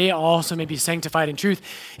that they also may be sanctified in truth.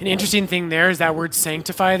 An interesting thing there is that word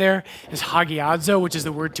sanctify there is hagiadzo, which is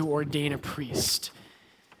the word to ordain a priest.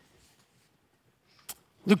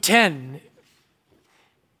 Luke 10,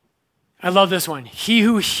 I love this one. He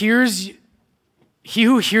who hears He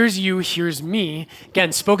who hears you hears me.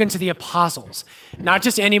 Again, spoken to the apostles. Not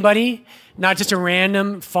just anybody, not just a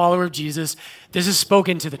random follower of Jesus. This is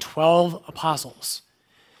spoken to the 12 apostles.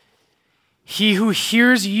 He who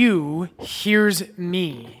hears you hears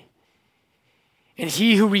me. And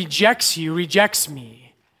he who rejects you rejects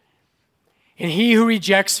me. And he who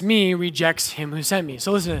rejects me rejects him who sent me.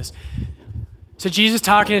 So listen to this. So Jesus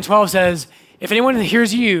talking in 12 says, if anyone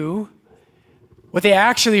hears you, what they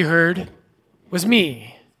actually heard was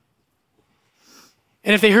me.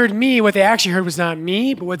 And if they heard me, what they actually heard was not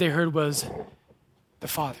me, but what they heard was the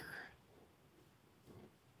Father.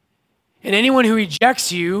 And anyone who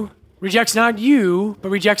rejects you rejects not you, but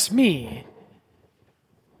rejects me.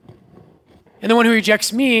 And the one who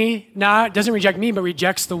rejects me doesn't reject me, but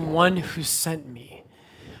rejects the one who sent me.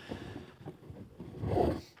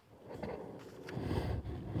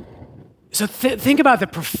 So think about the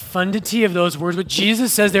profundity of those words. What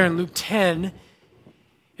Jesus says there in Luke 10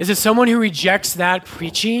 is that someone who rejects that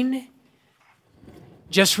preaching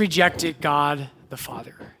just rejected God the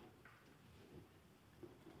Father.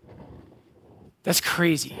 That's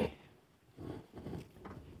crazy.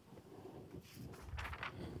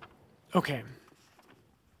 Okay.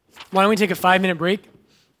 Why don't we take a 5-minute break?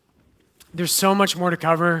 There's so much more to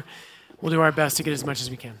cover. We'll do our best to get as much as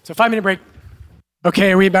we can. So 5-minute break.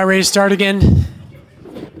 Okay, are we about ready to start again?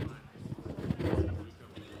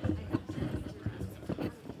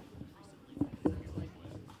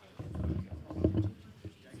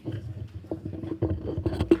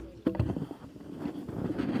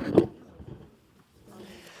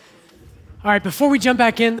 All right, before we jump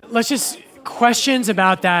back in, let's just questions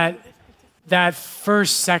about that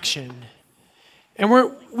first section.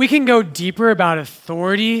 And we can go deeper about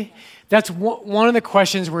authority. That's one of the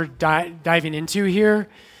questions we're diving into here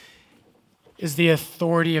is the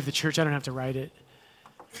authority of the church. I don't have to write it.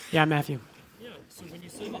 Yeah, Matthew. Yeah, so when you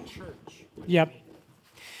say the church. Yep.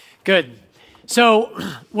 Good. So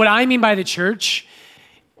what I mean by the church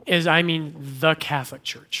is I mean the Catholic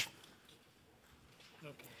Church.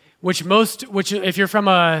 Okay. Which if you're from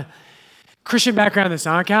a Christian background that's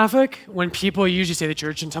not Catholic, when people usually say the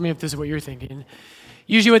church, and tell me if this is what you're thinking,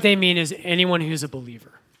 usually what they mean is anyone who's a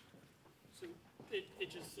believer. So it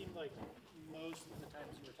just seemed like most of the times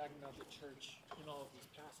you were talking about the church in all of these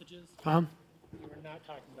passages, you were not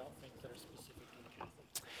talking about things that are specific to the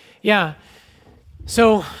Catholic. Yeah.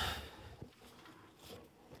 So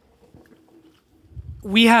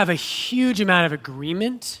we have a huge amount of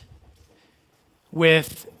agreement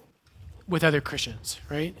with other Christians,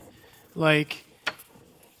 right? Like,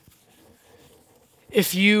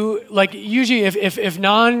 usually if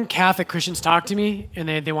non-Catholic Christians talk to me and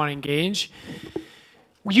they want to engage,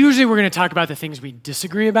 usually we're going to talk about the things we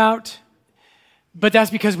disagree about, but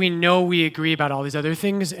that's because we know we agree about all these other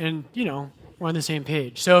things and, we're on the same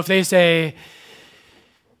page. So if they say,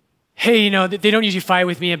 hey, they don't usually fight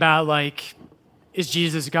with me about, is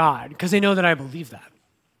Jesus God? Because they know that I believe that,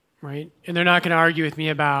 right? And they're not going to argue with me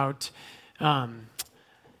about,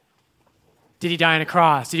 did he die on a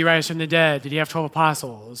cross? Did he rise from the dead? Did he have 12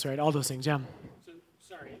 apostles? Right? All those things, yeah. So,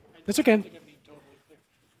 sorry. That's okay. I think I'm being totally clear.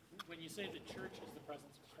 When you say the church is the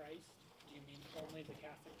presence of Christ, do you mean only the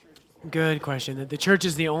Catholic Church? Good question. That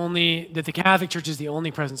the Catholic Church is the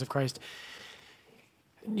only presence of Christ.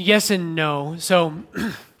 Yes and no. So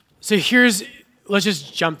let's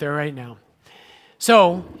just jump there right now.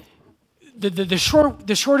 So the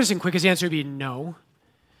shortest and quickest answer would be no.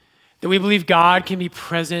 That we believe God can be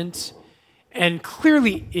present and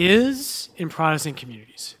clearly is in Protestant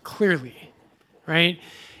communities. Clearly, right?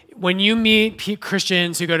 When you meet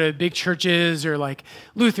Christians who go to big churches or like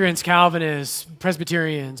Lutherans, Calvinists,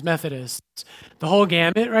 Presbyterians, Methodists, the whole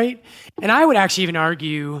gamut, right? And I would actually even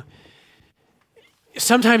argue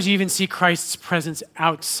sometimes you even see Christ's presence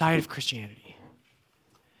outside of Christianity,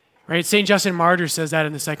 right? St. Justin Martyr says that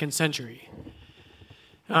in the 2nd century.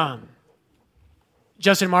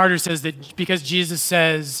 Justin Martyr says that because Jesus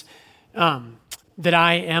says that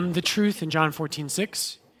I am the truth in John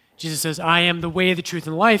 14:6, Jesus says, I am the way, the truth,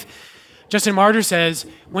 and the life. Justin Martyr says,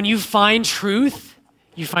 when you find truth,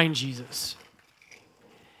 you find Jesus.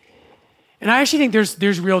 And I actually think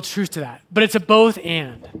there's real truth to that, but it's a both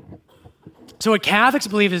and. So what Catholics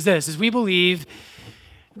believe is this, is we believe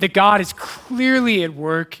that God is clearly at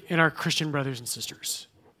work in our Christian brothers and sisters,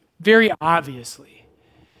 very obviously,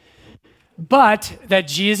 but that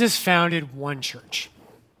Jesus founded one church.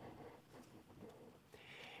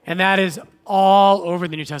 And that is all over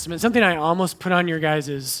the New Testament. Something I almost put on your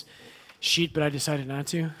guys' sheet, but I decided not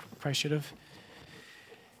to. Probably should have.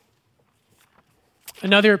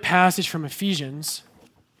 Another passage from Ephesians.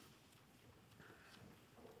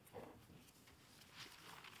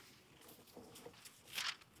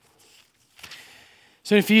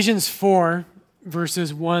 So in Ephesians 4,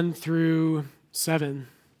 verses 1 through 7,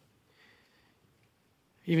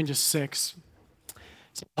 even just 6,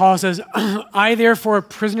 Paul says, I therefore, a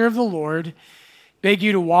prisoner of the Lord, beg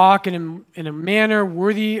you to walk in a manner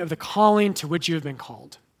worthy of the calling to which you have been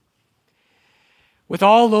called, with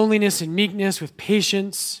all lowliness and meekness, with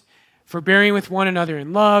patience, forbearing with one another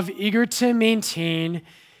in love, eager to maintain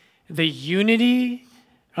the unity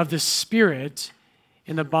of the Spirit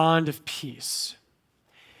in the bond of peace.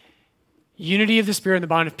 Unity of the Spirit in the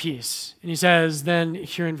bond of peace. And he says then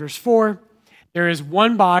here in verse 4, there is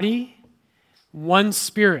one body, one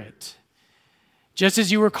Spirit, just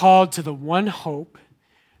as you were called to the one hope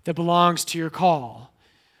that belongs to your call.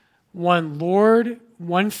 One Lord,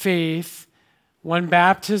 one faith, one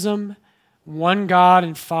baptism, one God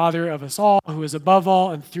and Father of us all, who is above all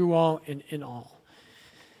and through all and in all.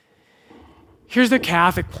 Here's the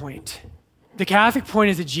Catholic point. The Catholic point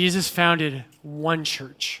is that Jesus founded one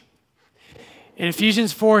church. In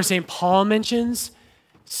Ephesians 4, St. Paul mentions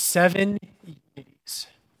 7 unities.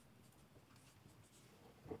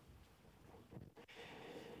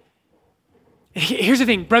 Here's the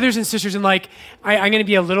thing, brothers and sisters, and I'm going to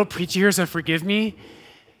be a little preachy here, so forgive me.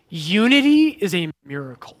 Unity is a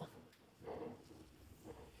miracle.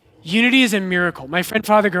 Unity is a miracle. My friend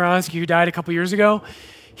Father Goronsky, who died a couple years ago,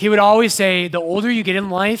 he would always say, the older you get in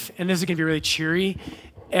life, and this is going to be really cheery,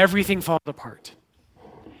 everything falls apart.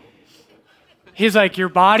 He's like, your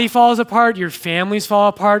body falls apart, your families fall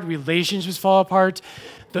apart, relationships fall apart.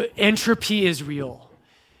 The entropy is real.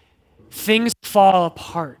 Things fall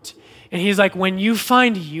apart. And he's like, when you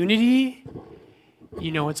find unity,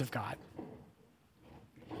 you know it's of God.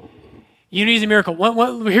 Unity is a miracle.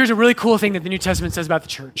 Here's a really cool thing that the New Testament says about the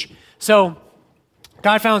church. So,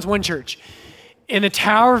 God founds one church. In the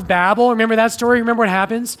Tower of Babel, remember that story? Remember what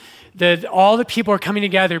happens? All the people are coming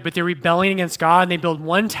together, but they're rebelling against God, and they build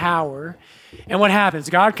one tower. And what happens?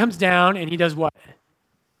 God comes down, and he does what?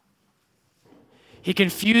 He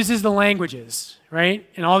confuses the languages, right?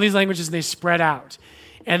 And all these languages, they spread out.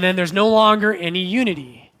 And then there's no longer any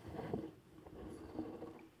unity.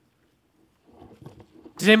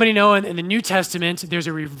 Does anybody know in the New Testament, there's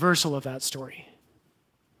a reversal of that story?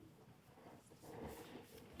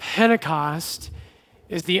 Pentecost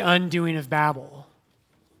is the undoing of Babel.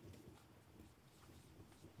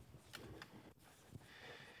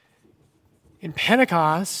 In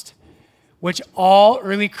Pentecost, which all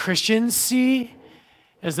early Christians see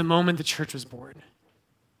as the moment the church was born.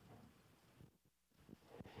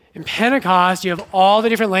 In Pentecost, you have all the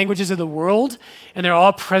different languages of the world, and they're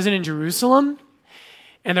all present in Jerusalem,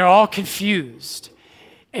 and they're all confused.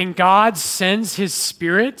 And God sends his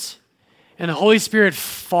Spirit, and the Holy Spirit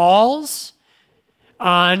falls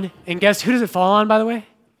on, and guess who does it fall on, by the way?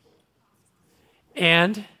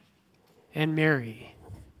 And Mary.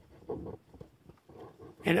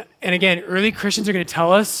 And again, early Christians are going to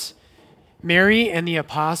tell us Mary and the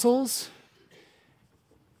apostles,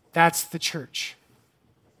 that's the church.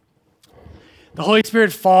 The Holy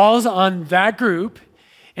Spirit falls on that group,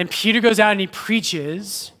 and Peter goes out and he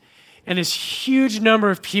preaches, and this huge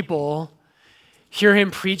number of people hear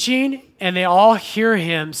him preaching, and they all hear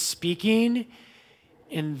him speaking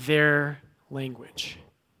in their language.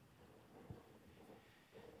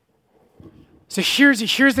 So here's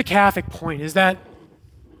the Catholic point, is that,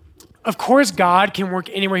 of course, God can work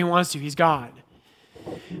anywhere he wants to. He's God.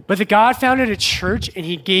 But that God founded a church, and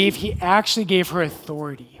he actually gave her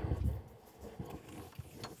authority.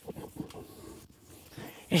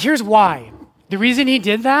 And here's why. The reason he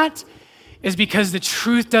did that is because the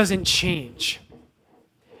truth doesn't change.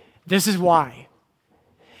 This is why.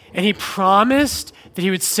 And he promised that he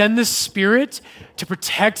would send the Spirit to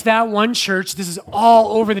protect that one church. This is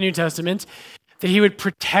all over the New Testament. That he would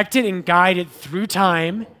protect it and guide it through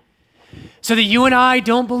time so that you and I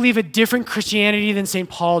don't believe a different Christianity than St.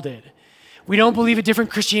 Paul did. We don't believe a different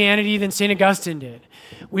Christianity than St. Augustine did.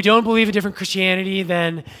 We don't believe a different Christianity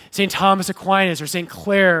than St. Thomas Aquinas or St.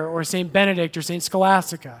 Clare or St. Benedict or St.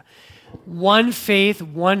 Scholastica. One faith,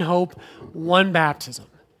 one hope, one baptism.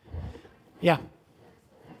 Yeah.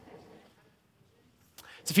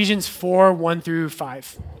 It's Ephesians 4, 1 through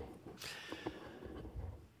 5.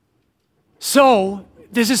 So,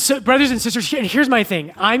 brothers and sisters, and here's my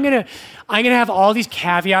thing. I'm gonna have all these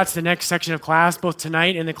caveats the next section of class, both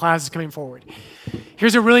tonight and the classes coming forward.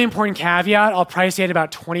 Here's a really important caveat. I'll probably say it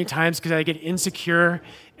about 20 times because I get insecure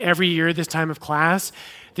every year this time of class,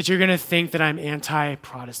 that you're gonna think that I'm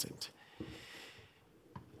anti-Protestant.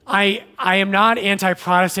 I am not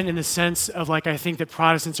anti-Protestant in the sense of like I think that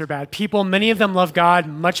Protestants are bad people. Many of them love God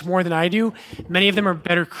much more than I do. Many of them are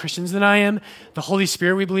better Christians than I am. The Holy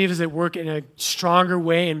Spirit, we believe, is at work in a stronger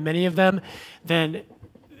way in many of them than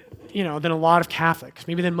a lot of Catholics,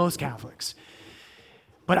 maybe than most Catholics.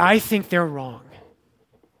 But I think they're wrong.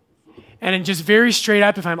 And just very straight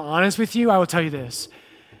up, if I'm honest with you, I will tell you this.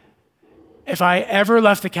 If I ever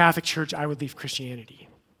left the Catholic Church, I would leave Christianity.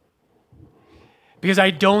 Because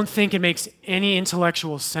I don't think it makes any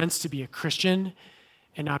intellectual sense to be a Christian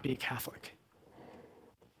and not be a Catholic.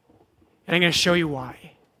 And I'm going to show you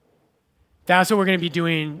why. That's what we're going to be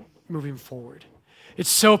doing moving forward.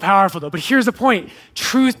 It's so powerful, though. But here's the point.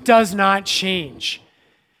 Truth does not change.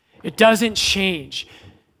 It doesn't change.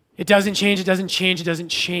 It doesn't change. It doesn't change. It doesn't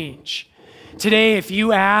change. Today, if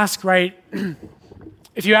you ask, right,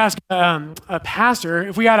 if you ask a pastor,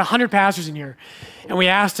 if we had 100 pastors in here, and we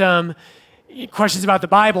asked them questions about the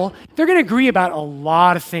Bible, they're going to agree about a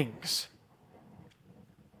lot of things.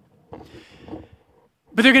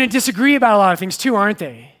 But they're going to disagree about a lot of things too, aren't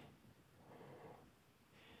they?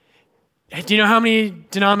 Do you know how many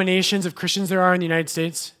denominations of Christians there are in the United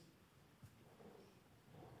States?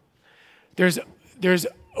 There's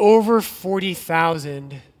over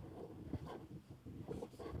 40,000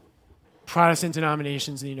 Protestant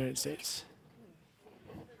denominations in the United States.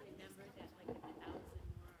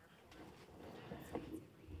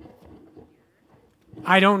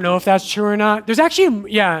 I don't know if that's true or not. There's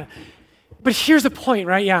actually, yeah. But here's the point,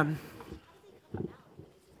 right? Yeah.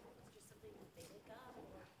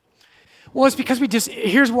 Well, it's because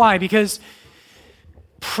here's why. Because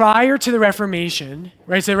prior to the Reformation,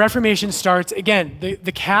 right? So the Reformation starts, again,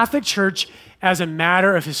 the Catholic Church as a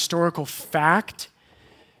matter of historical fact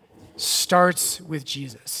starts with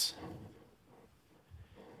Jesus.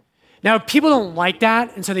 Now, people don't like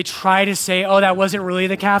that, and so they try to say, oh, that wasn't really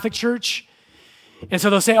the Catholic Church. And so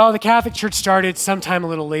they'll say, oh, the Catholic Church started sometime a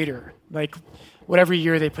little later, like whatever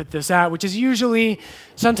year they put this out, which is usually,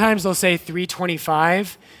 sometimes they'll say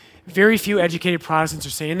 325. Very few educated Protestants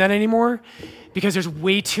are saying that anymore because there's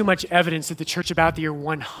way too much evidence that the church about the year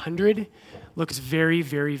 100 looks very,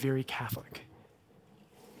 very, very Catholic.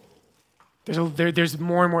 There's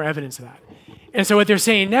more and more evidence of that. And so what they're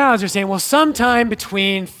saying now is they're saying, well, sometime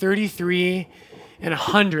between 33 and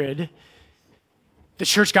 100, the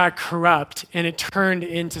church got corrupt and it turned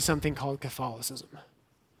into something called Catholicism.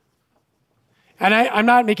 And I'm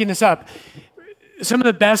not making this up. Some of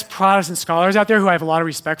the best Protestant scholars out there who I have a lot of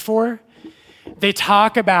respect for, they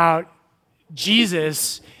talk about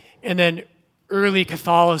Jesus and then early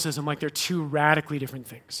Catholicism like they're two radically different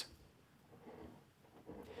things.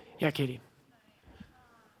 Yeah, Katie.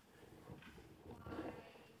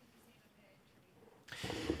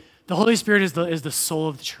 The Holy Spirit is the soul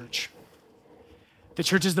of the church. The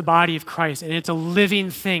church is the body of Christ, and it's a living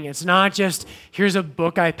thing. It's not just, here's a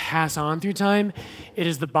book I pass on through time. It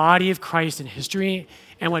is the body of Christ in history,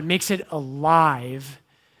 and what makes it alive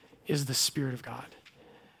is the Spirit of God.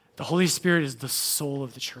 The Holy Spirit is the soul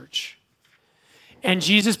of the church. And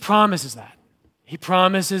Jesus promises that. He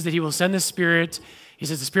promises that he will send the Spirit. He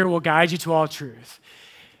says the Spirit will guide you to all truth.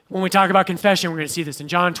 When we talk about confession, we're going to see this. In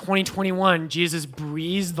John 20:21, Jesus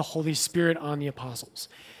breathes the Holy Spirit on the apostles.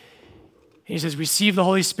 He says, receive the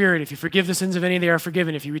Holy Spirit. If you forgive the sins of any, they are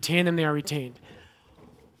forgiven. If you retain them, they are retained.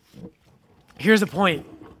 Here's the point.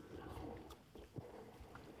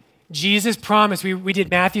 Jesus promised, we did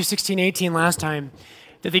Matthew 16:18 last time,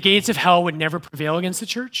 that the gates of hell would never prevail against the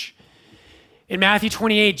church. In Matthew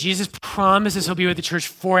 28, Jesus promises he'll be with the church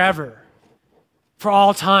forever, for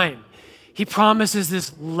all time. He promises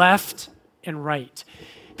this left and right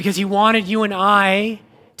because he wanted you and I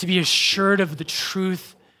to be assured of the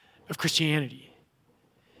truth of Christianity.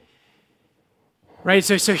 Right?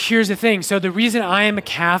 So here's the thing. So the reason I am a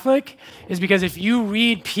Catholic is because if you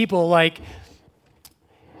read people like,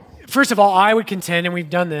 first of all, I would contend, and we've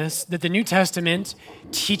done this, that the New Testament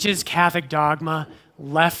teaches Catholic dogma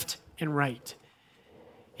left and right.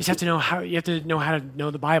 You just have to know how to know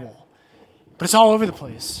the Bible. But it's all over the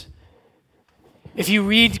place. If you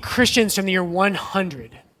read Christians from the year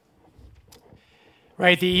 100,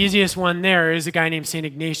 right, the easiest one there is a guy named St.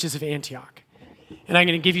 Ignatius of Antioch. And I'm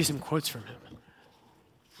going to give you some quotes from him.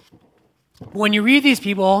 When you read these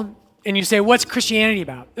people and you say, what's Christianity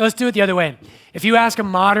about? Let's do it the other way. If you ask a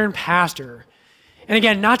modern pastor, and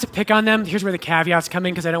again, not to pick on them, here's where the caveats come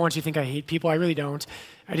in because I don't want you to think I hate people. I really don't.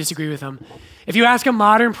 I disagree with them. If you ask a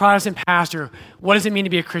modern Protestant pastor, what does it mean to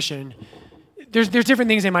be a Christian? There's different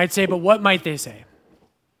things they might say, but what might they say?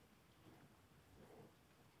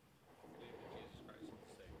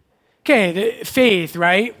 Okay, the faith,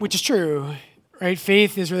 right? Which is true. right?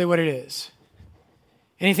 Faith is really what it is.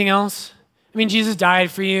 Anything else? I mean, Jesus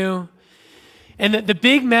died for you. And the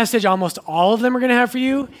big message almost all of them are going to have for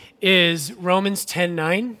you is Romans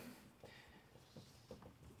 10:9,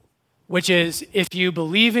 which is, if you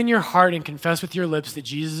believe in your heart and confess with your lips that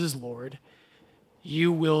Jesus is Lord,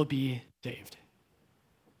 you will be saved.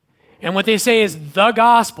 And what they say is the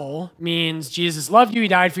gospel means Jesus loved you, he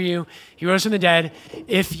died for you, he rose from the dead.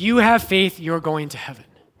 If you have faith, you're going to heaven.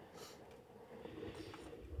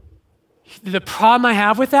 The problem I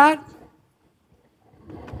have with that,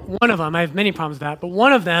 one of them, I have many problems with that, but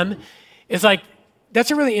one of them is like,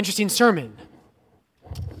 that's a really interesting sermon.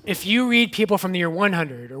 If you read people from the year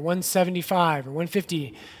 100 or 175 or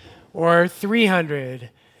 150 or 300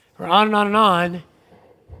 or on and on and on,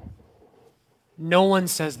 no one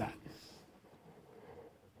says that.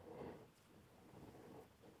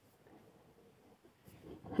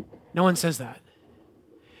 No one says that.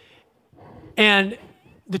 And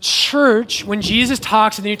the church, when Jesus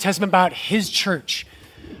talks in the New Testament about his church,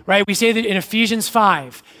 right? We say that in Ephesians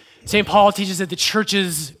 5, St. Paul teaches that the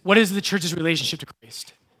church's, what is the church's relationship to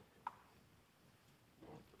Christ?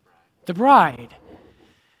 The bride.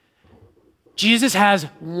 Jesus has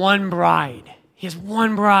one bride. He has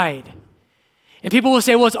one bride. And people will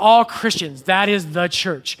say, well, it's all Christians. That is the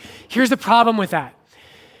church. Here's the problem with that.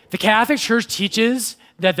 The Catholic Church teaches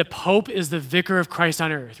that the Pope is the vicar of Christ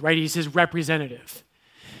on earth, right? He's his representative.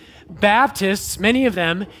 Baptists, many of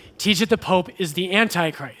them, teach that the Pope is the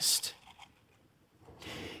Antichrist.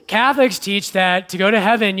 Catholics teach that to go to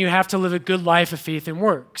heaven, you have to live a good life of faith and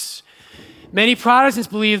works. Many Protestants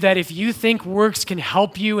believe that if you think works can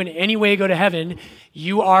help you in any way go to heaven,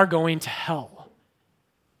 you are going to hell.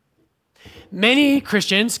 Many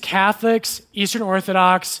Christians, Catholics, Eastern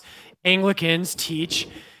Orthodox, Anglicans teach,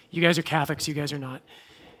 you guys are Catholics, you guys are not.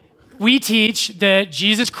 We teach that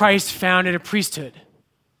Jesus Christ founded a priesthood.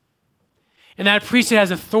 And that priesthood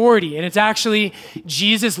has authority, and it's actually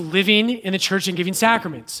Jesus living in the church and giving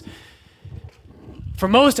sacraments. For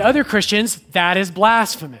most other Christians, that is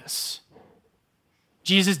blasphemous.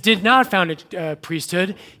 Jesus did not found a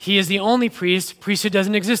priesthood. He is the only priest. Priesthood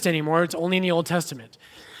doesn't exist anymore. It's only in the Old Testament.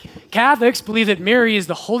 Catholics believe that Mary is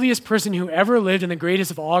the holiest person who ever lived and the greatest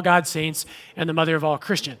of all God's saints and the mother of all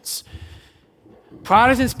Christians.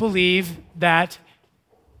 Protestants believe that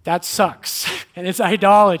sucks, and it's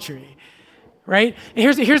idolatry, right?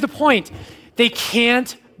 And here's the point. They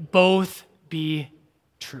can't both be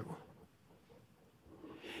true.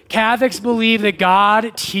 Catholics believe that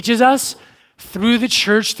God teaches us through the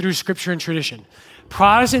church, through scripture and tradition.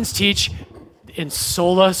 Protestants teach in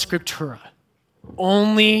sola scriptura,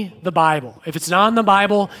 only the Bible. If it's not in the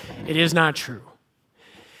Bible, it is not true.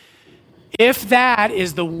 If that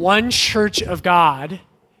is the one church of God,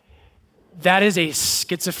 that is a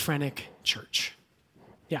schizophrenic church.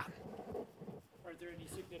 Yeah. Are there any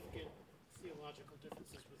significant theological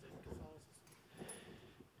differences within Catholicism?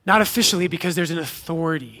 Not officially, because there's an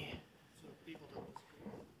authority. So people don't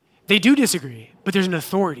disagree? They do disagree, but there's an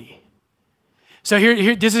authority. So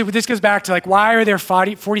here this goes back to like, why are there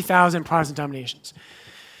 40,000 Protestant denominations?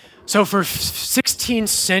 So for 16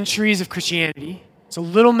 centuries of Christianity, it's a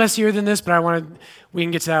little messier than this, but we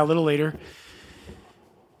can get to that a little later.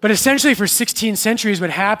 But essentially for 16 centuries,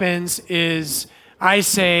 what happens is I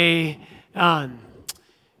say that,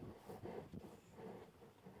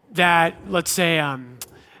 let's say,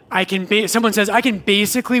 someone says, I can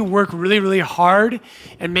basically work really, really hard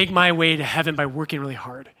and make my way to heaven by working really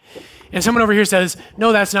hard. And someone over here says,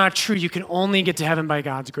 no, that's not true. You can only get to heaven by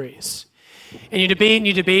God's grace. And you debate and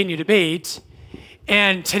you debate and you debate.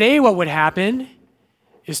 And today what would happen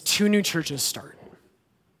is 2 new churches start.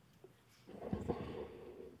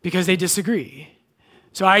 Because they disagree.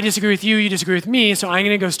 So I disagree with you, you disagree with me, so I'm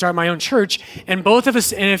going to go start my own church. And both of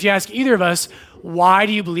us, and if you ask either of us, why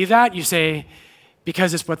do you believe that? You say,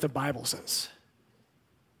 because it's what the Bible says.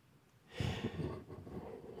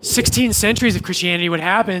 16 centuries of Christianity, what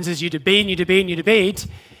happens is you debate and you debate and you debate.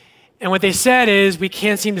 And what they said is, we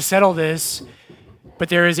can't seem to settle this, but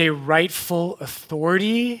there is a rightful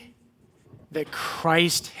authority that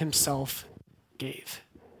Christ himself gave.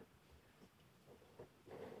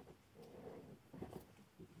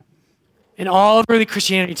 And all of early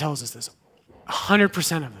Christianity tells us this,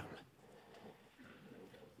 100% of them.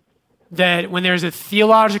 That when there's a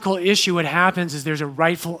theological issue, what happens is there's a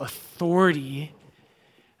rightful authority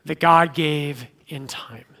that God gave in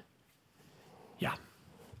time. Yeah.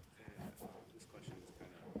 This question is kind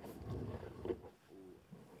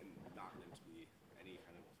of not meant to be any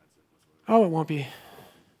kind of offensive whatsoever. Oh, it won't be.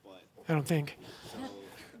 But I don't think. so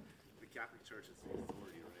the Catholic Church is the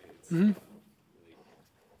authority, right? It's Mm-hmm. really,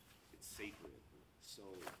 it's sacred,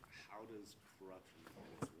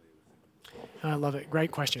 I love it.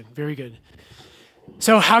 Great question. Very good.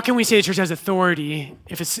 So how can we say the church has authority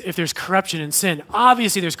if there's corruption and sin?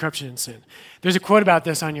 Obviously, there's corruption and sin. There's a quote about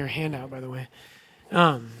this on your handout, by the way.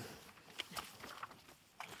 I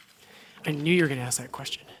knew you were going to ask that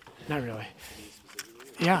question. Not really.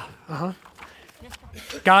 Yeah,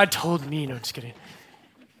 God told me. No, just kidding.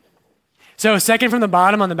 So second from the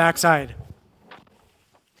bottom on the back side.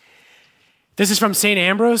 This is from St.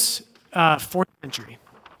 Ambrose, 4th century.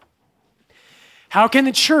 How can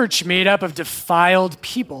the church made up of defiled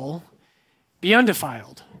people be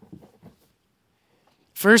undefiled?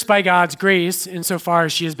 First, by God's grace, insofar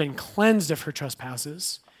as she has been cleansed of her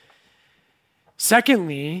trespasses.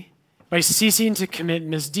 Secondly, by ceasing to commit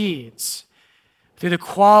misdeeds through the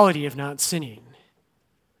quality of not sinning.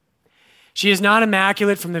 She is not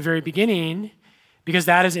immaculate from the very beginning because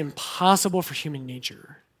that is impossible for human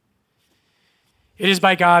nature. It is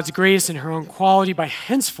by God's grace and her own quality, by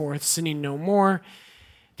henceforth sinning no more,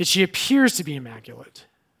 that she appears to be immaculate.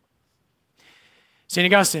 St.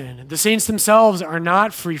 Augustine, the saints themselves are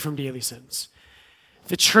not free from daily sins.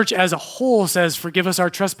 The church as a whole says, forgive us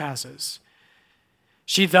our trespasses.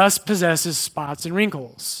 She thus possesses spots and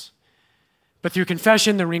wrinkles. But through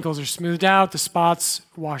confession, the wrinkles are smoothed out, the spots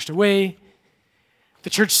washed away.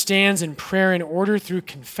 The church stands in prayer in order through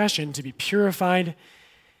confession to be purified.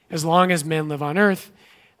 As long as men live on earth,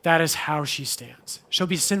 that is how she stands. She'll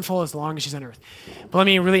be sinful as long as she's on earth. But let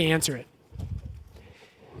me really answer it.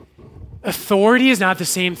 Authority is not the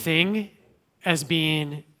same thing as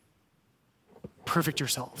being perfect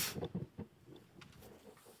yourself.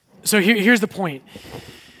 So here's the point.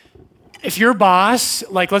 If your boss,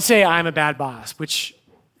 like let's say I'm a bad boss, which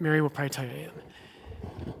Mary will probably tell you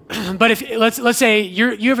I am. But if let's say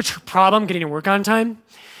you have a problem getting to work on time,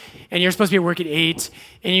 and you're supposed to be at work at 8,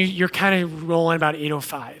 and you're kind of rolling about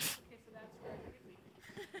 8:05.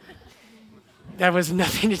 That was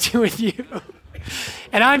nothing to do with you.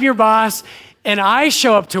 And I'm your boss, and I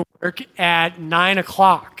show up to work at 9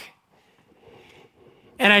 o'clock.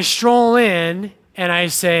 And I stroll in, and I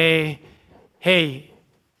say, hey,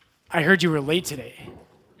 I heard you were late today.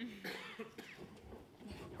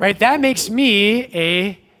 Right? That makes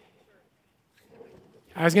me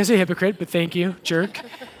I was going to say hypocrite, but thank you, jerk.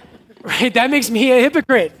 Right? That makes me a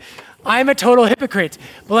hypocrite. I'm a total hypocrite.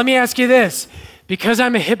 But let me ask you this. Because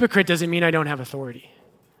I'm a hypocrite doesn't mean I don't have authority.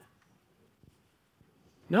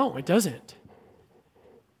 No, it doesn't.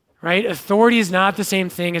 Right? Authority is not the same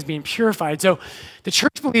thing as being purified. So the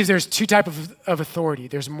church believes there's two types of authority.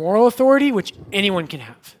 There's moral authority, which anyone can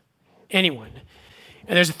have. Anyone.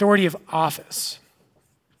 And there's authority of office.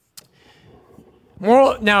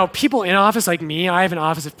 Now, people in office like me, I have an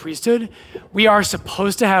office of priesthood. We are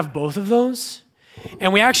supposed to have both of those.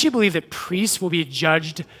 And we actually believe that priests will be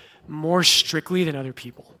judged more strictly than other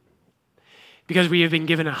people because we have been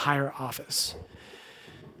given a higher office.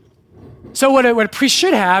 So what a priest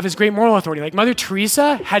should have is great moral authority. Like Mother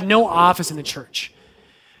Teresa had no office in the church,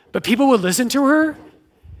 but people would listen to her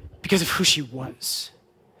because of who she was.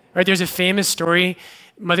 Right? There's a famous story,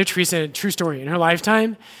 Mother Teresa, a true story. In her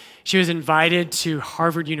lifetime, she was invited to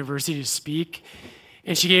Harvard University to speak,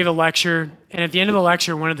 and she gave a lecture. And at the end of the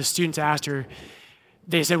lecture, one of the students asked her,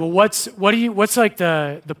 they said, well, what's like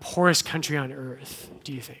the poorest country on earth,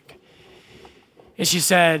 do you think? And she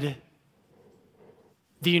said,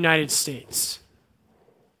 the United States,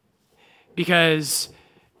 because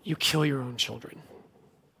you kill your own children.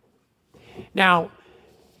 Now,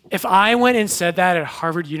 if I went and said that at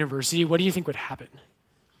Harvard University, what do you think would happen?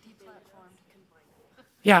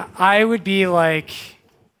 Yeah, I would be like,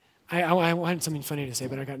 I wanted something funny to say,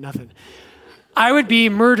 but I got nothing. I would be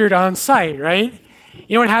murdered on sight, right?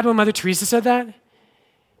 You know what happened when Mother Teresa said that?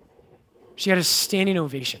 She got a standing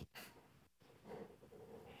ovation.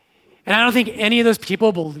 And I don't think any of those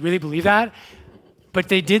people really believe that, but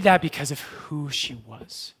they did that because of who she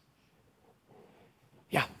was.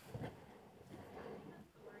 Yeah.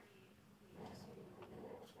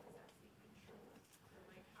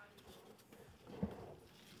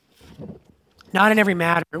 Not in every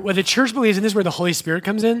matter. What the church believes, and this is where the Holy Spirit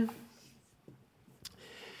comes in,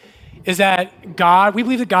 is that we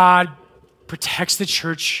believe that God protects the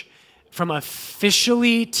church from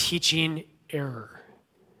officially teaching error.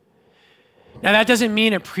 Now, that doesn't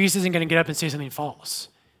mean a priest isn't going to get up and say something false.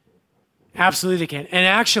 Absolutely they can. And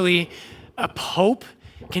actually, a pope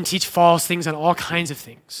can teach false things on all kinds of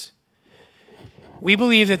things. We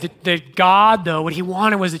believe that God, though, what he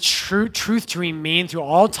wanted was the truth to remain through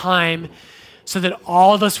all time so that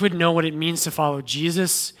all of us would know what it means to follow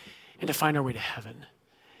Jesus and to find our way to heaven.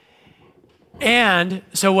 And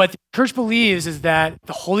so what the church believes is that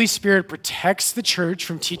the Holy Spirit protects the church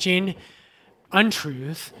from teaching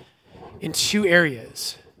untruth in two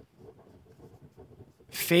areas: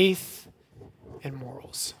 faith and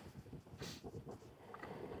morals.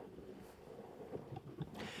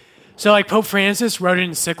 So like Pope Francis wrote an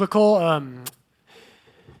encyclical,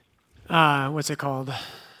 what's it called?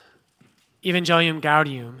 Evangelium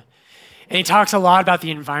Gaudium. And he talks a lot about the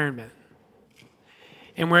environment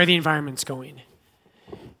and where the environment's going.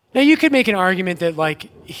 Now you could make an argument that like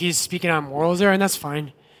he's speaking on morals there, and that's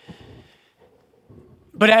fine.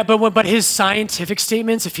 But his scientific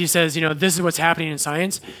statements, if he says, this is what's happening in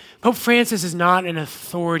science, Pope Francis is not an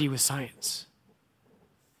authority with science.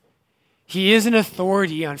 He is an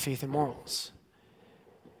authority on faith and morals.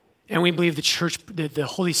 And we believe the church, the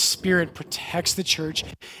Holy Spirit protects the church.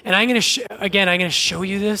 And I'm going to show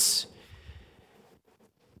you this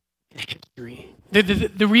in history.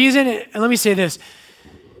 The reason, and let me say this,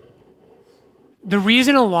 the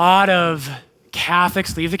reason a lot of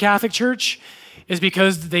Catholics leave the Catholic Church is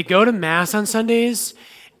because they go to Mass on Sundays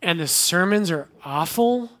and the sermons are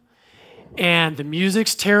awful and the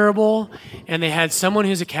music's terrible and they had someone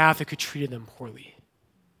who's a Catholic who treated them poorly.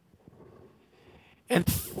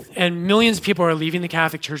 And millions of people are leaving the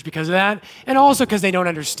Catholic Church because of that, and also because they don't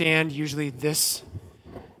understand usually this,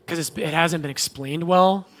 because it hasn't been explained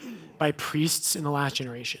well by priests in the last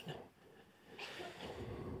generation.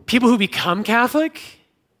 People who become Catholic,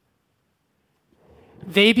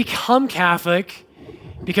 they become Catholic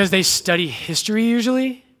because they study history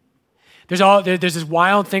usually. There's this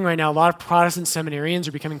wild thing right now. A lot of Protestant seminarians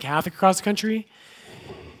are becoming Catholic across the country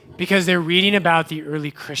because they're reading about the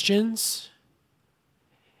early Christians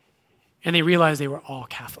and they realize they were all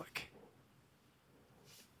Catholic.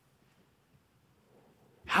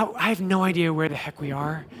 I have no idea where the heck we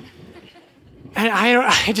are. And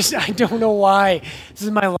I don't know why. This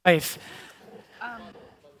is my life.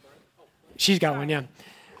 She's got one, yeah.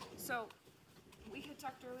 So, we had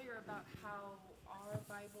talked earlier about how our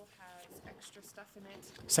Bible has extra stuff in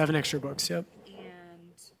it, 7 extra books, yep.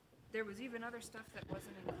 and there was even other stuff that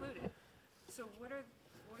wasn't included. So, what are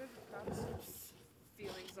the Protestants'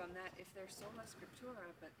 feelings on that if there's sola scriptura,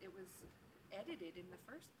 but it was edited in the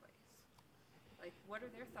first place? Like, what are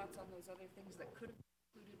their thoughts on those other things that could have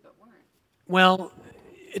been included but weren't? Well,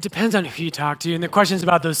 it depends on who you talk to. And the questions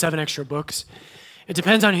about those 7 extra books, it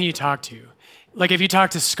depends on who you talk to. Like if you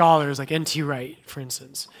talk to scholars like N.T. Wright, for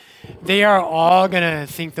instance, they are all going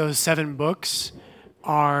to think those 7 books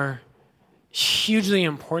are hugely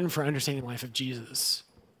important for understanding the life of Jesus.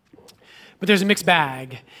 But there's a mixed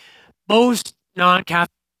bag. Most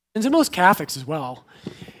non-Catholics, and most Catholics as well,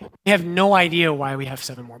 they have no idea why we have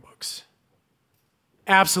 7 more books.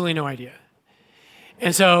 Absolutely no idea.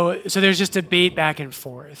 And so there's just debate back and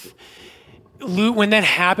forth. When that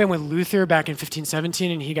happened with Luther back in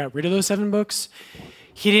 1517 and he got rid of those 7 books,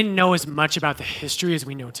 he didn't know as much about the history as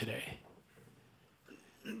we know today.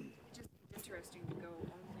 Just interesting to go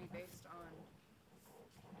only based on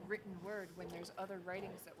written word when there's other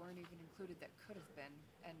writings that weren't even included that could have been.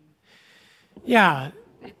 And Yeah.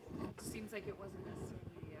 it seems like it wasn't necessarily...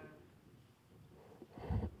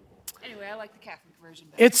 Anyway, I like the Catholic version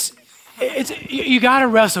better. You got to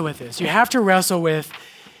wrestle with this. You have to wrestle with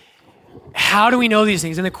how do we know these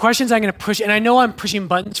things? And the questions I'm going to push, and I know I'm pushing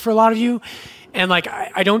buttons for a lot of you, and like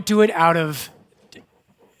I don't do it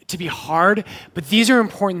to be hard, but these are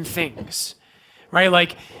important things, right?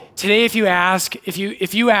 Like today, if you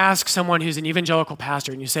ask someone who's an evangelical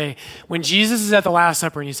pastor and you say, when Jesus is at the Last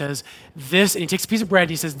Supper and he says this, and he takes a piece of bread and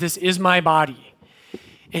he says, "This is my body,"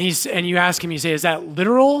 and you ask him, you say, "Is that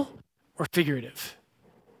literal or figurative?"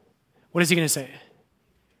 What is he going to say?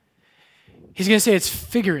 He's going to say it's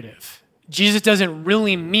figurative. Jesus doesn't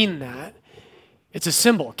really mean that. It's a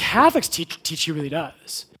symbol. Catholics teach he really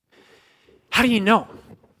does. How do you know?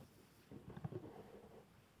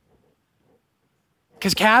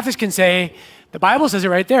 Because Catholics can say, the Bible says it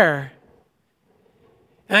right there.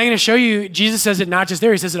 And I'm going to show you, Jesus says it not just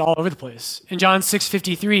there, he says it all over the place. In John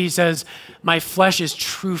 6:53, he says, "My flesh is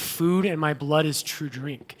true food and my blood is true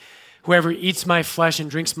drink. Whoever eats my flesh and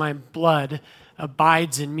drinks my blood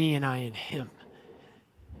abides in me and I in him."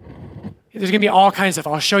 There's going to be all kinds of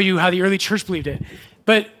stuff. I'll show you how the early church believed it.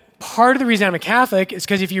 But part of the reason I'm a Catholic is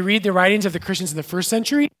because if you read the writings of the Christians in the first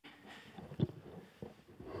century,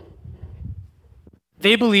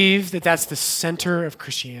 they believe that that's the center of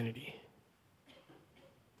Christianity.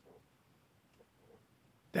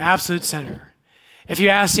 The absolute center. If you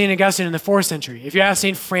ask St. Augustine in the 4th century, if you ask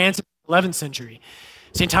St. Francis in the 11th century,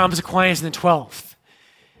 St. Thomas Aquinas in the 12th,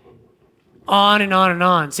 on and on and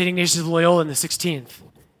on, St. Ignatius of Loyola in the 16th,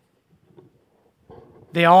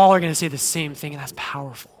 they all are going to say the same thing, and that's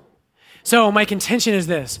powerful. So my contention is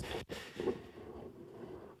this.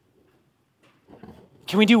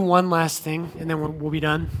 Can we do one last thing and then we'll be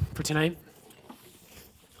done for tonight?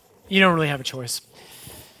 You don't really have a choice.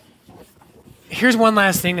 Here's one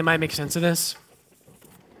last thing that might make sense of this.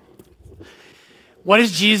 What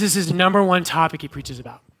is Jesus' number one topic he preaches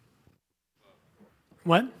about?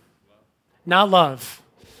 What? Not love.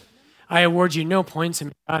 I award you no points, and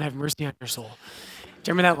may God have mercy on your soul.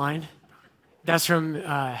 Do you remember that line? That's from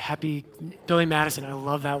Happy Billy Madison. I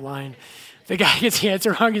love that line. The guy gets the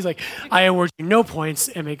answer wrong. He's like, I award you no points,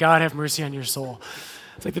 and may God have mercy on your soul.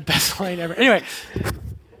 It's like the best line ever. Anyway,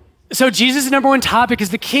 so Jesus' number one topic is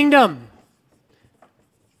the kingdom.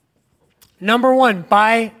 Number one,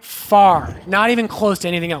 by far, not even close to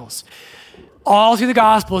anything else. All through the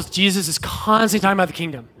Gospels, Jesus is constantly talking about the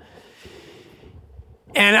kingdom.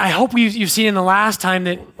 And I hope you've seen in the last time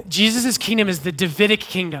that Jesus' kingdom is the Davidic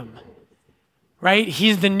kingdom, right?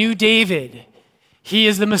 He's the new David. He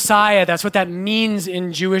is the Messiah. That's what that means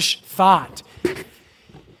in Jewish thought.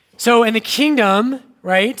 So in the kingdom,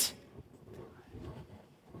 right,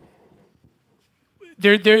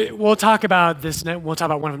 we'll talk about this, we'll talk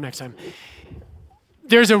about one of them next time.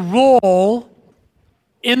 There's a role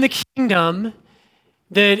in the kingdom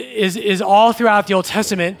that is all throughout the Old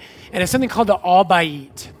Testament, and it's something called the Al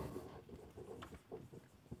Bayit.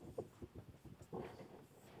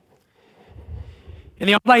 And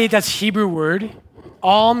the Al Bayit, that's Hebrew word.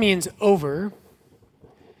 Al means over,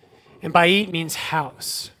 and Bayit means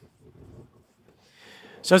house.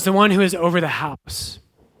 So it's the one who is over the house.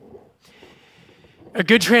 A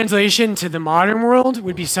good translation to the modern world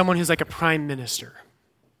would be someone who's like a prime minister.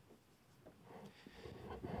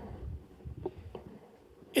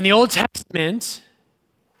 In the Old Testament,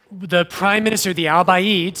 the prime minister, the Al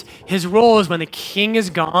Bayit, his role is when the king is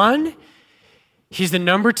gone, he's the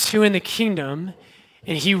number two in the kingdom,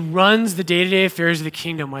 and he runs the day-to-day affairs of the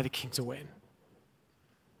kingdom while the king's away.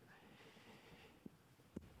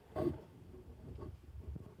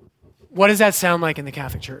 What does that sound like in the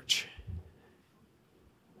Catholic Church?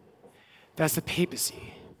 That's the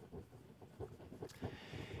papacy.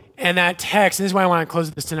 And that text, and this is why I want to close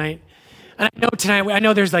this tonight. And I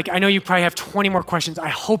know you probably have 20 more questions. I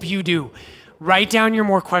hope you do. Write down your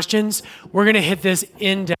more questions. We're going to hit this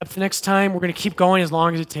in depth next time. We're going to keep going as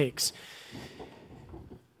long as it takes.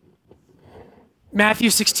 Matthew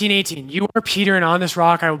 16:18. You are Peter, and on this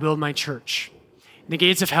rock I will build my church. The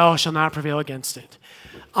gates of hell shall not prevail against it.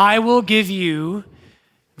 I will give you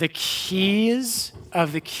the keys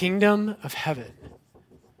of the kingdom of heaven.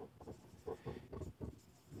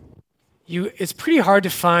 It's pretty hard to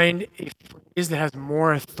find a phrase that has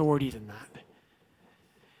more authority than that.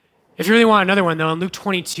 If you really want another one, though, in Luke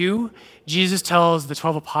 22, Jesus tells the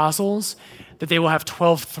 12 apostles that they will have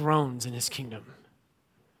 12 thrones in his kingdom.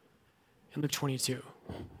 In Luke 22.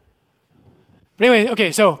 But anyway,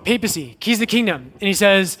 okay, so papacy, keys of the kingdom. And he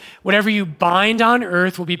says, whatever you bind on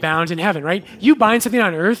earth will be bound in heaven, right? You bind something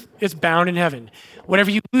on earth, it's bound in heaven. Whatever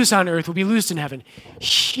you loose on earth will be loosed in heaven.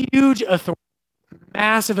 Huge authority.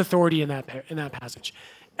 Massive authority in that passage.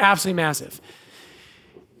 Absolutely massive.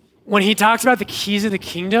 When he talks about the keys of the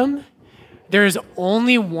kingdom, there is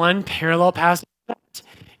only one parallel passage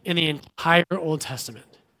in the entire Old Testament.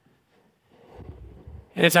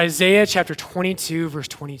 And it's Isaiah chapter 22, verse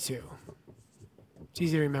 22. It's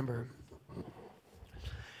easy to remember.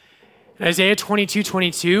 In Isaiah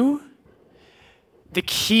 22:22, the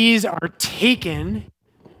keys are taken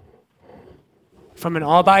from an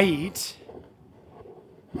Al Bayit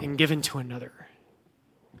and given to another.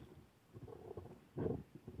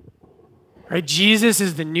 Right? Jesus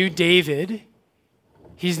is the new David.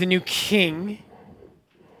 He's the new king.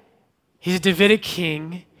 He's a Davidic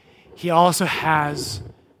king. He also has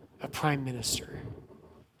a prime minister.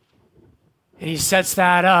 And he sets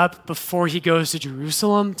that up before he goes to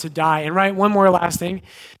Jerusalem to die. And right, one more last thing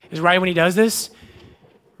is right when he does this,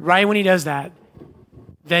 right when he does that,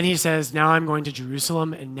 then he says, now I'm going to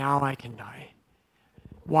Jerusalem and now I can die.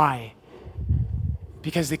 Why?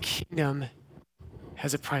 Because the kingdom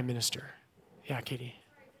has a prime minister. Yeah, Katie.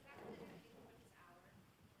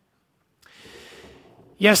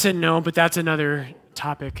 Yes and no, but that's another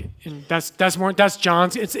topic. And that's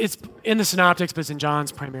John's. It's in the synoptics, but it's in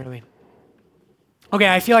John's primarily. Okay,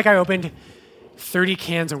 I feel like I opened 30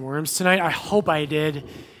 cans of worms tonight. I hope I did.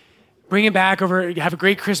 Bring it back over. Have a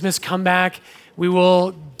great Christmas. Come back. We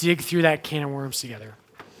will dig through that can of worms together.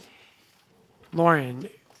 Lauren.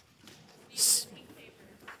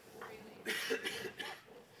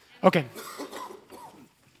 Okay.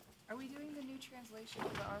 Are we doing the new translation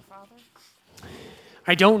of the Our Father?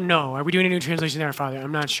 I don't know. Are we doing a new translation of Our Father?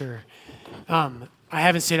 I'm not sure. I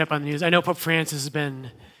haven't stayed up on the news. I know Pope Francis has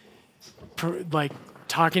been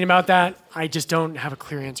talking about that. I just don't have a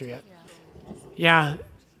clear answer yet. Yeah.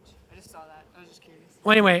 I just saw that. I was just curious.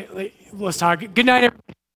 Well, anyway, let's talk. Good night, everybody.